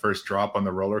on the first drop on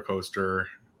the roller coaster,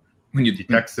 when you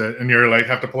detects it and you're like,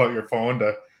 have to pull out your phone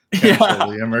to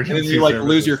cancel the emergency and then you like services.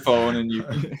 Lose your phone and you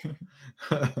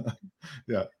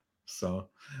yeah. So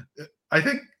I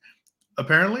think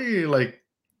apparently, like,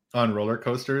 on roller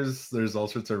coasters, there's all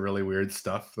sorts of really weird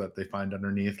stuff that they find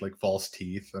underneath, like false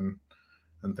teeth and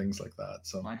things like that.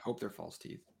 So I hope they're false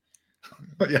teeth.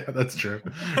 Yeah, that's true.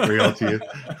 Real teeth.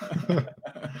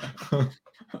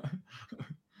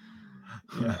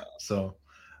 Yeah. So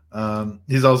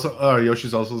he's also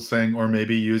Yoshi's also saying, or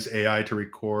maybe use AI to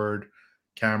record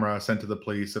camera sent to the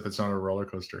police if it's not a roller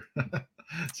coaster.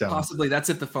 Possibly. That's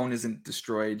if the phone isn't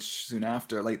destroyed soon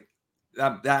after. Like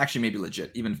that actually may be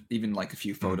legit. Even like a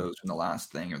few photos from the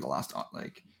last thing or the last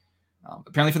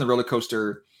apparently from the roller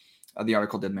coaster, the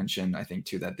article did mention, I think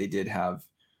too, that they did have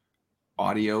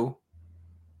audio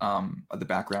of the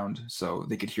background, so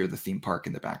they could hear the theme park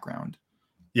in the background.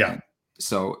 Yeah. And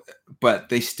so, but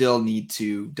they still need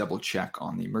to double check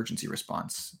on the emergency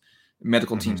response.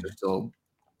 Medical teams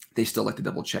they still like to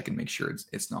double check and make sure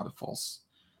it's not a false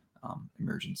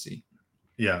emergency.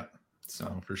 Yeah.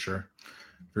 So for sure.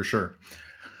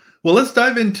 Well, let's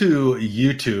dive into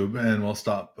YouTube and we'll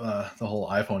stop the whole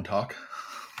iPhone talk.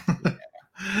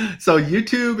 So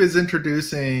YouTube is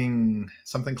introducing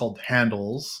something called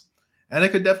handles, and it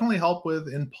could definitely help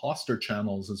with imposter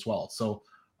channels as well. So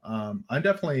I'm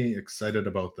definitely excited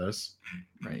about this.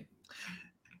 Right.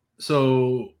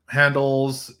 So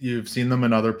handles, you've seen them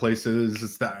in other places.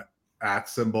 It's that @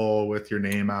 symbol with your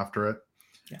name after it.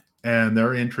 Yeah. And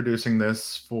they're introducing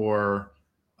this for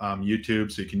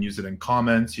YouTube. So you can use it in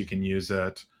comments. You can use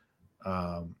it.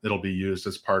 It'll be used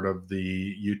as part of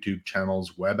the YouTube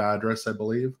channel's web address, I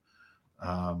believe.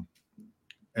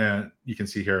 And you can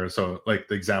see here, so like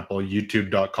the example,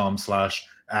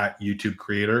 youtube.com/@YouTube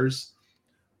creators,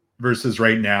 versus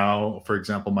right now, for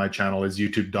example, my channel is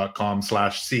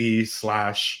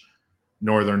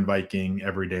youtube.com/c/Northern Viking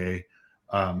everyday.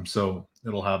 So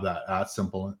it'll have that @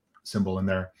 symbol in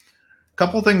there. A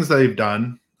couple things they've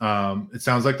done. It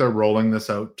sounds like they're rolling this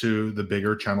out to the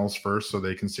bigger channels first so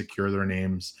they can secure their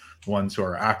names, ones who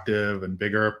are active and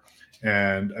bigger.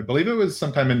 And I believe it was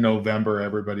sometime in November,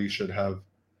 everybody should have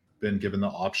been given the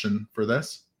option for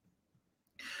this.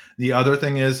 The other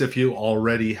thing is, if you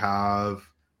already have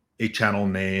a channel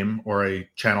name or a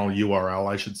channel URL,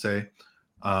 I should say,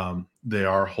 they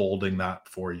are holding that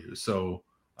for you. So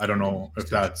I don't know if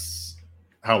that's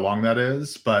how long that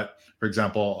is, but for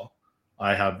example,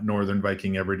 I have Northern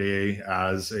Viking Everyday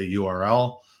as a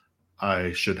URL.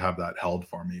 I should have that held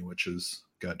for me, which is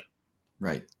good.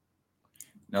 Right.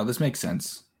 No, this makes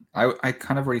sense. I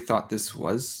kind of already thought this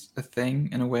was a thing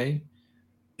in a way.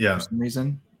 Yeah. For some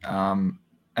reason.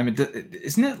 I mean,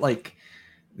 isn't it like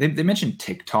they mentioned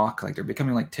TikTok, like they're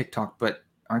becoming like TikTok, but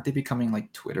aren't they becoming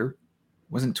like Twitter?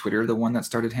 Wasn't Twitter the one that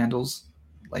started handles?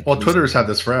 Like, well, Twitter's had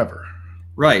this forever.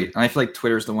 Right. And I feel like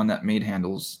Twitter's the one that made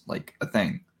handles like a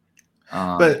thing.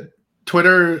 But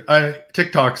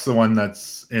TikTok's the one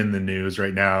that's in the news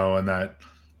right now, and that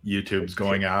YouTube's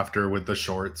going after with the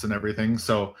shorts and everything.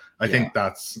 So I think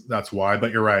that's why.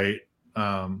 But you're right.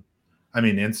 I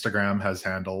mean, Instagram has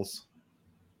handles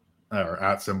or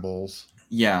 @ symbols.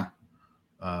 Yeah.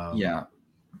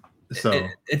 So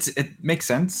it makes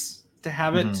sense to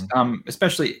have it.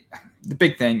 Especially the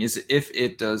big thing is if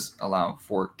it does allow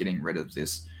for getting rid of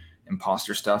this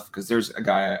imposter stuff, because there's a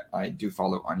guy I do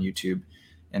follow on YouTube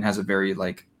and has a very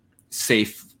like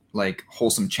safe, like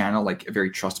wholesome channel, like a very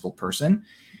trustable person.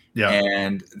 Yeah.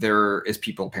 And there is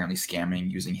people apparently scamming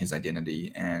using his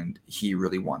identity, and he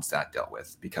really wants that dealt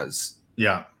with because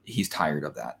Yeah. he's tired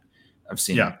of that, of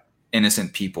seeing Yeah.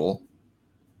 innocent people.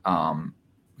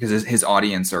 Because his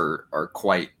audience are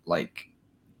quite like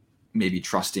maybe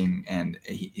trusting, and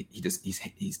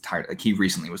he's tired. Like he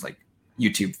recently was like,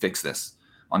 YouTube, fix this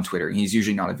on Twitter. And he's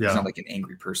usually not he's not like an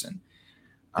angry person.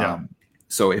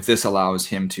 So if this allows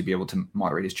him to be able to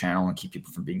moderate his channel and keep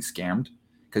people from being scammed,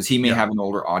 because he may have an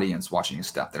older audience watching his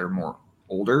stuff that are more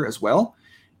older as well,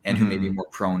 and who may be more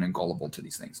prone and gullible to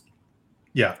these things.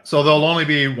 Yeah. So there'll only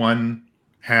be one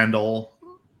handle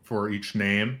for each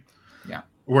name. Yeah.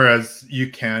 Whereas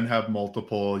you can have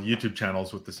multiple YouTube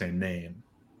channels with the same name.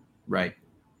 Right.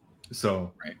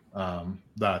 So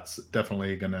that's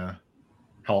definitely going to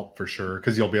help for sure,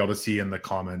 because you'll be able to see in the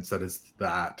comments that it's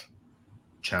that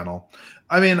channel.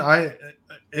 I mean,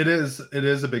 it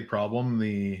is a big problem,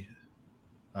 the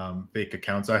fake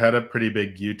accounts. I had a pretty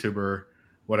big YouTuber,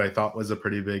 what I thought was a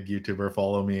pretty big YouTuber,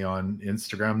 follow me on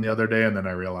Instagram the other day, and then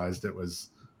I realized it was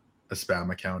a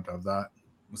spam account of that.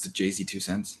 Was it Jay-Z 2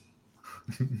 cents?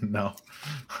 No.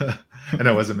 And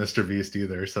it wasn't Mr. Beast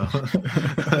either, so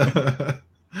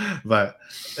but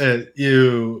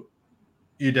you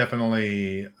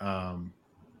definitely I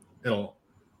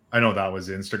know that was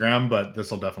Instagram, but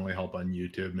this will definitely help on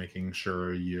YouTube, making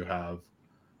sure you have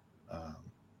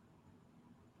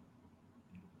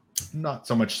not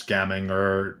so much scamming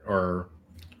or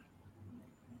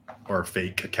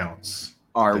fake accounts.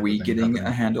 Are we getting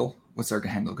a handle? What's our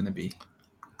handle going to be?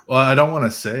 Well, I don't want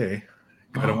to say.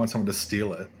 I don't want someone to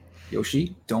steal it.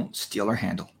 Yoshi, don't steal our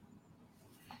handle.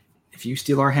 If you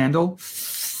steal our handle,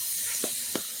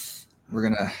 we're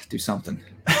going to do something.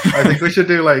 I think we should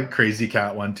do like Crazy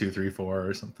Cat 1 2 3 4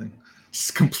 or something. It's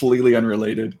completely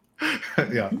unrelated.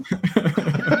 Yeah.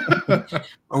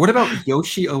 Or what about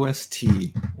Yoshi OST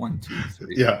 1 2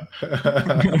 3? Yeah.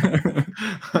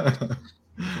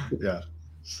 Yeah.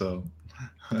 So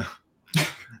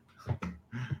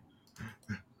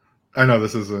I know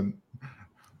this isn't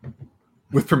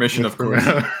with permission, of course.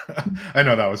 I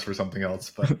know that was for something else,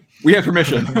 but we have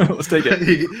permission. Let's take it.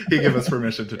 he gave us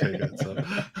permission to take it.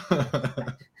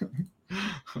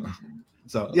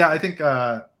 So yeah, I think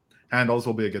handles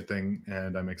will be a good thing,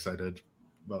 and I'm excited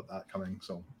about that coming.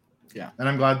 So yeah, and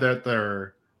I'm glad that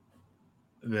they're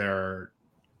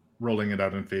rolling it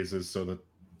out in phases so that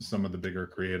some of the bigger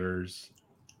creators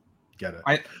get it.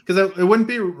 Because it wouldn't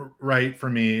be right for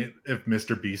me if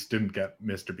Mr. Beast didn't get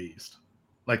Mr. Beast.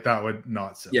 Like that would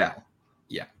not sit well.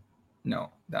 Yeah. No,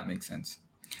 that makes sense.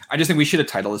 I just think we should have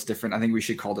titled this different. I think we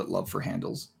should call it Love for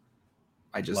Handles.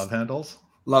 Love handles?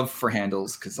 Love for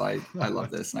Handles, because I love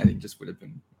this, and I think just would have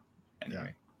been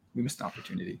anyway. We missed an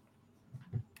opportunity.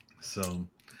 So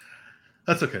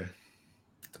that's okay.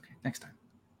 It's okay. Next time.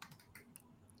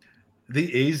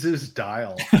 The Asus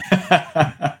dial.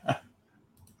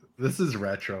 This is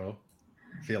retro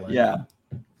feeling. Yeah.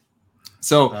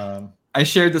 So I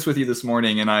shared this with you this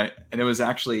morning, and it was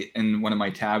actually in one of my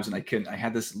tabs, and I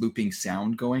had this looping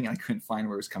sound going, and I couldn't find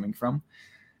where it was coming from.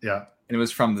 Yeah. And it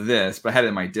was from this, but I had it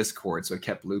in my Discord, so it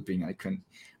kept looping. I couldn't.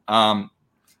 I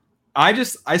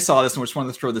saw this and just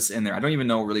wanted to throw this in there. I don't even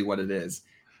know really what it is,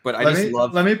 but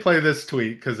let me play this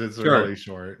tweet because it's really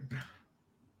short.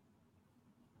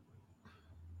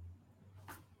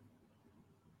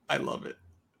 I love it.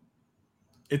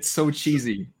 It's so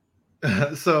cheesy.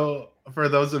 So for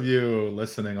those of you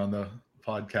listening on the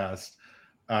podcast,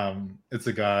 it's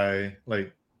a guy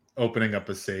like opening up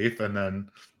a safe, and then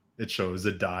it shows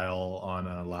a dial on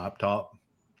a laptop.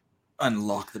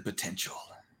 Unlock the potential.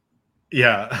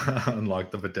 Yeah,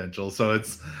 unlock the potential. So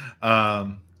it's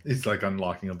like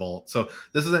unlocking a vault. So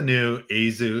this is a new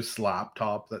Asus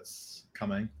laptop that's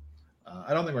coming.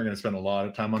 I don't think we're going to spend a lot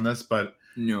of time on this, but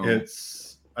no,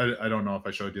 I don't know if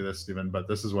I showed you this, Stephen, but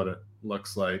this is what it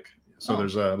looks like. So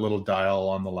there's a little dial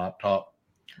on the laptop.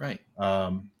 Right.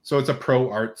 So it's a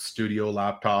Pro Art Studio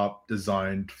laptop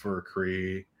designed for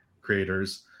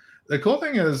creators. The cool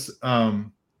thing is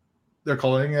they're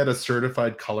calling it a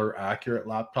certified color accurate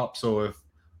laptop. So if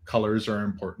colors are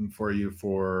important for you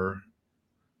for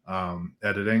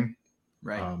editing,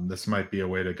 right, this might be a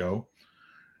way to go.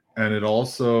 And it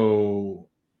also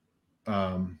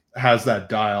has that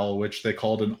dial, which they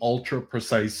called an ultra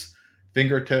precise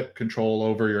fingertip control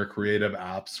over your creative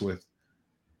apps with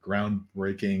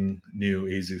groundbreaking new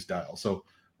Asus dial. So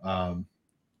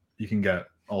you can get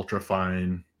ultra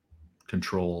fine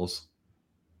controls,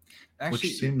 actually,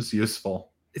 which seems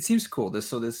useful. It seems cool.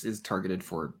 This is targeted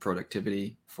for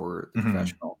productivity for the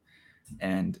professional.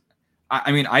 And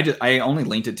I mean, I only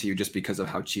linked it to you just because of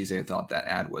how cheesy I thought that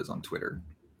ad was on Twitter.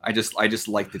 I just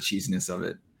like the cheesiness of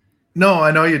it. No,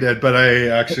 I know you did, but I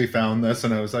actually found this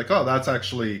and I was like, oh, that's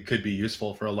actually could be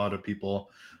useful for a lot of people.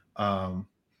 I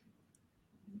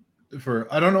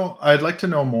don't know, I'd like to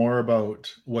know more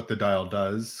about what the dial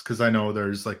does, because I know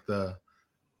there's like I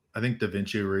think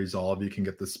DaVinci Resolve, you can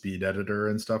get the speed editor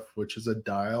and stuff, which is a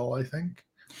dial, I think.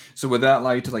 So would that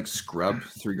allow you to like scrub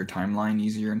through your timeline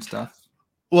easier and stuff?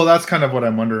 Well, that's kind of what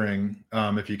I'm wondering.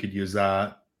 If you could use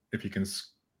that, if you can,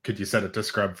 could you set it to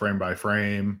scrub frame by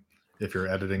frame if you're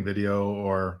editing video,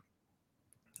 or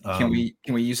can we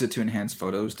use it to enhance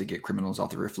photos to get criminals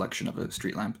off the reflection of a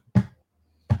street lamp?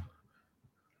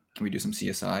 Can we do some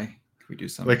CSI? Can we do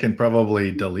some? We can probably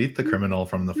delete the criminal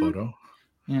from the photo.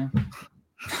 Yeah.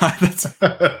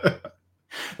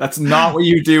 That's not what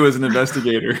you do as an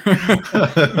investigator.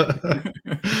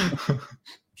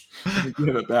 You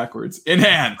have it backwards.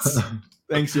 Enhance.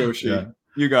 Thanks, Yoshi. Yeah.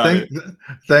 You got it.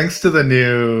 Thanks to the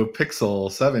new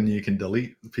Pixel 7, you can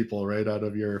delete people right out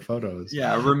of your photos.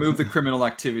 Yeah, remove the criminal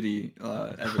activity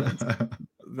evidence.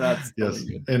 That's yes.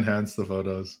 Good. Enhance the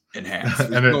photos. Enhance.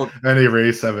 and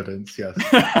erase evidence. Yes.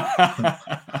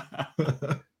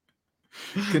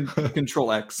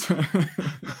 Control X.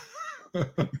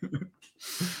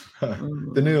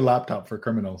 The new laptop for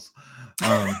criminals.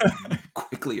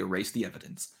 Quickly erase the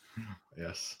evidence.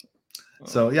 Yes.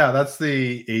 So yeah, that's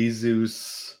the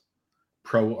Asus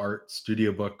ProArt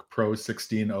StudioBook Pro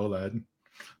 16 OLED.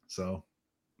 So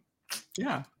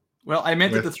yeah. Well, I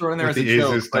meant to throw in there as a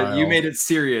joke, but you made it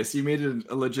serious. You made it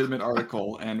a legitimate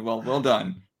article, and well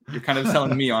done. You're kind of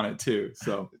selling me on it too.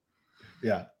 So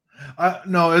yeah.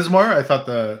 No, it's more, I thought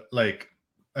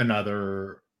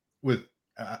another with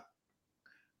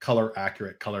color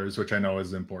accurate colors, which I know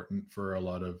is important for a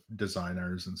lot of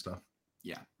designers and stuff.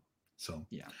 Yeah. So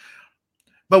yeah.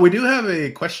 But we do have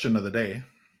a question of the day.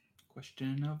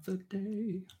 Question of the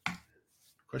day.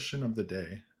 Question of the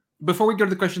day. Before we go to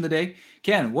the question of the day,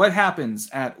 Ken, what happens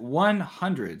at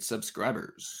 100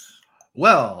 subscribers?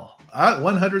 Well, at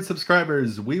 100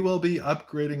 subscribers, we will be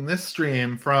upgrading this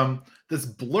stream from this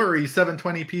blurry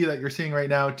 720p that you're seeing right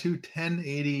now to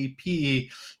 1080p.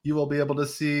 You will be able to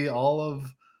see all of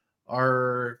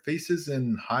our faces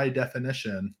in high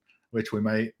definition, which we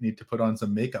might need to put on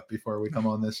some makeup before we come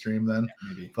on this stream then.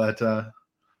 Yeah, maybe. But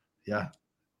yeah,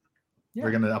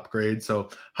 we're going to upgrade. So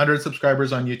 100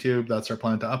 subscribers on YouTube. That's our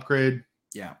plan to upgrade.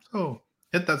 Yeah. So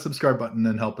hit that subscribe button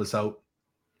and help us out.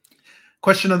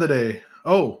 Question of the day.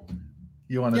 Oh,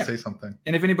 you want to say something?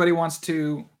 And if anybody wants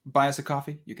to buy us a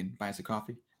coffee, you can buy us a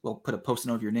coffee. We'll put a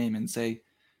post-it over your name and say,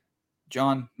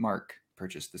 John Mark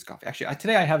purchased this coffee. Actually,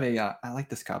 today I have I like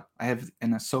this cup. I have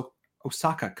an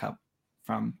Osaka cup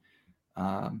from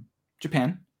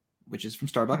Japan, which is from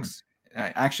Starbucks.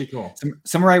 I actually cool.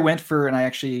 Somewhere I went for, and I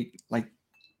actually like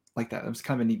that. It was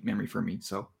kind of a neat memory for me.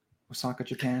 So Osaka,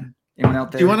 Japan. Anyone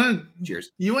out there? Do you want to?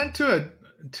 Cheers. You went to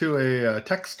a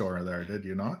tech store there, did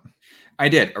you not? I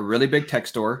did, a really big tech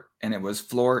store, and it was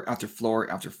floor after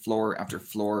floor after floor after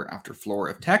floor after floor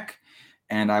of tech.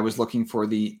 And I was looking for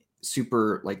the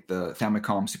Super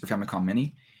Famicom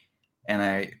Mini.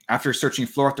 And after searching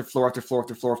floor after floor after floor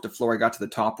after floor after floor, I got to the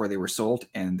top where they were sold,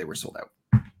 and they were sold out.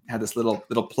 It had this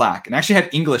little plaque, and actually had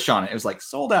English on it. It was like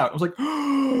sold out. I was like,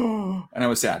 oh, and I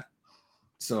was sad.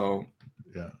 So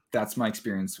yeah, that's my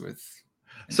experience with.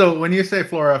 So when you say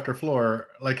floor after floor,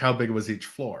 like how big was each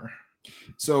floor?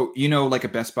 So like a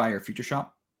Best Buy or Future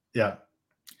Shop. Yeah.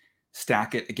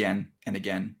 Stack it again and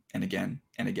again and again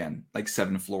and again, like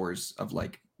 7 floors of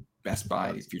like Best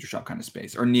Buy, Future Shop kind of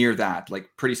space, or near that, like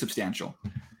pretty substantial.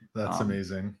 That's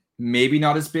amazing. Maybe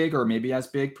not as big, or maybe as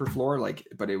big per floor,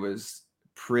 but it was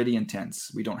pretty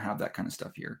intense. We don't have that kind of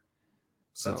stuff here.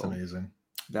 So that's amazing.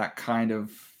 That kind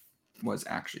of was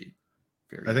actually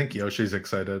very. I think Yoshi's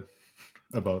excited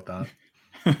about that.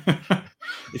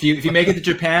 If you make it to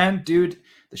Japan, dude,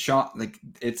 the shop, like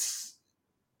it's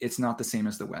not the same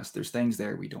as the West. There's things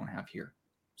there we don't have here.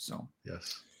 So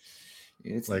yes.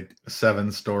 It's like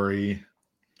 7-story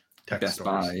tech Best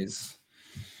stores. Buys.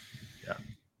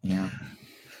 Yeah.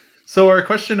 So our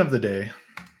question of the day: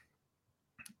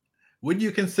 would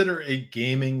you consider a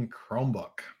gaming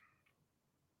Chromebook?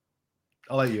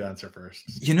 I'll let you answer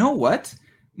first. You know what?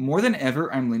 More than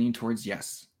ever, I'm leaning towards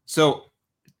yes. So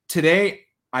today,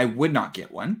 I would not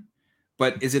get one,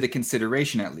 but is it a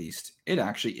consideration at least? It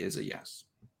actually is a yes.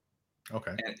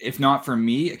 Okay. And if not for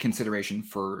me, a consideration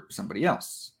for somebody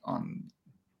else.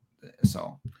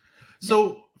 So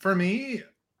for me,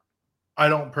 I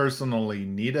don't personally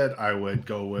need it. I would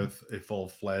go with a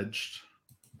full-fledged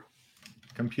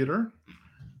computer,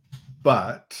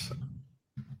 but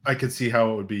I could see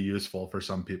how it would be useful for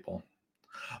some people.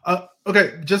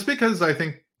 Okay, just because I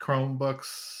think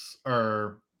Chromebooks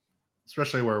are,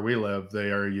 especially where we live,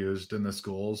 they are used in the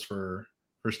schools for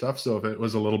stuff. So if it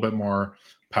was a little bit more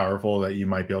powerful, that you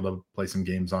might be able to play some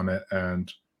games on it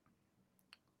and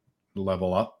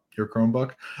level up your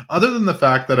Chromebook. Other than the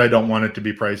fact that I don't want it to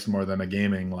be priced more than a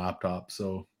gaming laptop.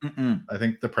 So I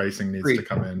think the pricing needs to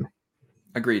come in.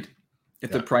 Agreed.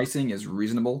 If the pricing is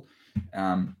reasonable,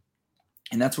 and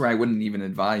that's where I wouldn't even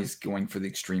advise going for the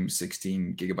extreme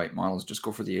 16 gigabyte models. Just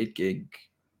go for the 8 gig,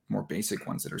 more basic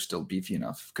ones that are still beefy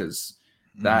enough, because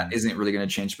that isn't really going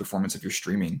to change performance if you're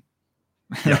streaming.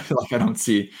 Like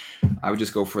I would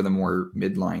just go for the more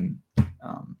midline,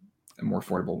 the more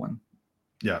affordable one.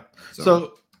 Yeah.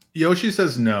 So Yoshi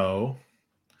says no,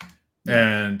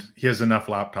 and he has enough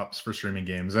laptops for streaming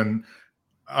games, and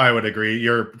I would agree.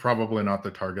 You're probably not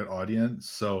the target audience.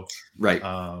 So right.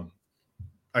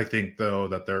 I think though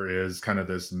that there is kind of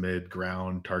this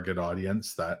mid-ground target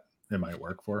audience that it might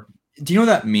work for. Do you know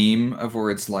that meme of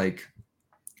where it's like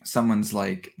someone's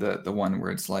like the one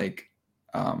where it's like,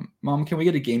 Mom, can we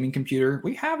get a gaming computer?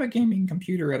 We have a gaming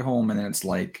computer at home. And then it's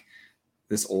like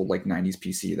this old like 90s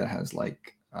PC that has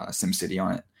like SimCity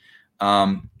on it.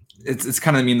 It's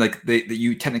kind of mean like that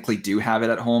you technically do have it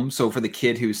at home. So for the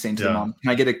kid who's saying to the mom,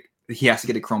 he has to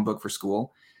get a Chromebook for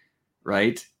school,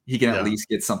 right? He can at least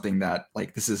get something that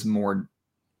like this is more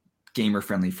gamer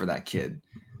friendly for that kid.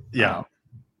 Yeah.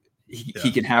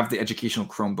 He can have the educational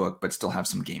Chromebook, but still have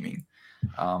some gaming.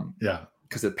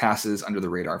 Because it passes under the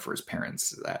radar for his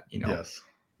parents. That Yes.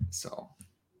 So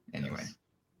anyway,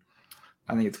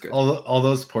 I think it's good. All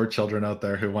those poor children out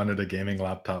there who wanted a gaming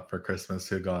laptop for Christmas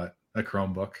who got a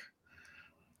Chromebook.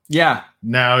 Yeah.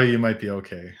 Now you might be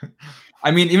okay.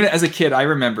 I mean, even as a kid, I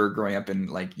remember growing up and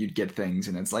like you'd get things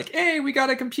and it's like, hey, we got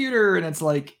a computer. And it's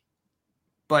like,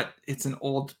 but it's an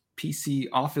old PC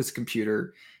office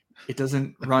computer. It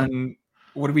doesn't run.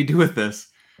 What do we do with this?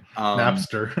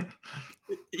 Napster.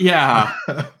 Yeah.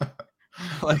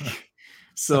 Like,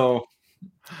 so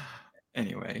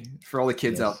anyway, for all the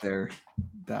kids out there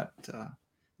that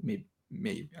may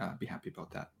be happy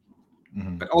about that.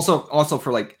 But also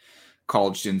for like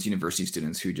college students, university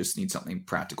students who just need something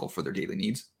practical for their daily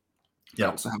needs.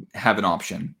 Yeah. Also have an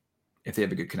option. If they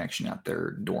have a good connection at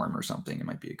their dorm or something, it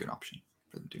might be a good option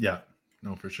for them to. Yeah,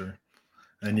 no, for sure.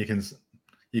 And you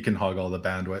can hog all the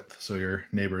bandwidth so your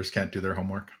neighbors can't do their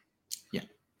homework. Yeah.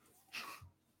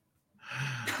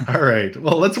 All right.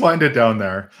 Well, let's wind it down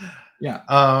there.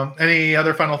 Yeah. Any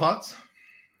other final thoughts?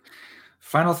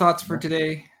 Final thoughts for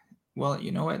today. Well,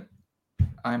 you know what?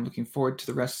 I'm looking forward to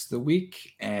the rest of the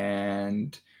week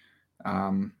and,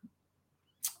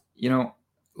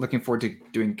 looking forward to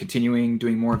continuing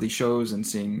doing more of these shows and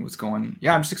seeing what's going.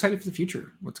 Yeah. I'm just excited for the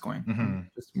future. What's going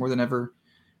just more than ever.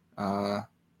 How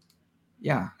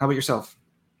about yourself?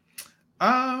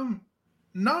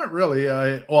 Not really.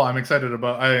 I'm excited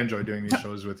I enjoy doing these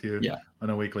shows with you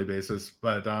on a weekly basis,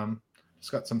 but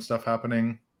just got some stuff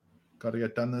happening. Got to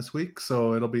get done this week.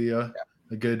 So it'll be a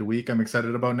good week. I'm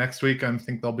excited about next week. I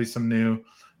think there'll be some new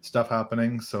stuff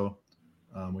happening. So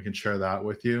we can share that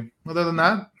with you. Other than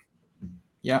that,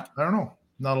 I don't know.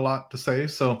 Not a lot to say.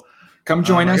 So come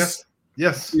join us.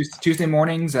 Yes. Tuesday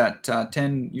mornings at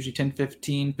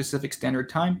 10:15 Pacific Standard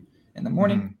Time in the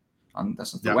morning.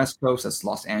 That's the West Coast. That's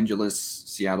Los Angeles,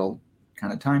 Seattle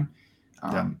kind of time.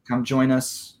 Come join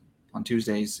us on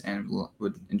Tuesdays, and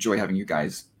would enjoy having you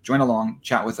guys join along,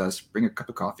 chat with us, bring a cup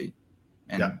of coffee.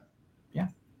 And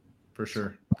for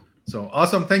sure. So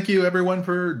awesome. Thank you everyone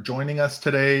for joining us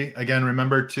today. Again,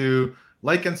 remember to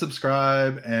like and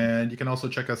subscribe, and you can also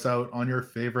check us out on your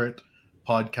favorite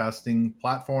podcasting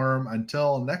platform.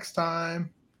 Until next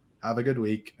time, have a good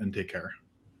week and take care.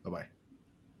 Bye-bye.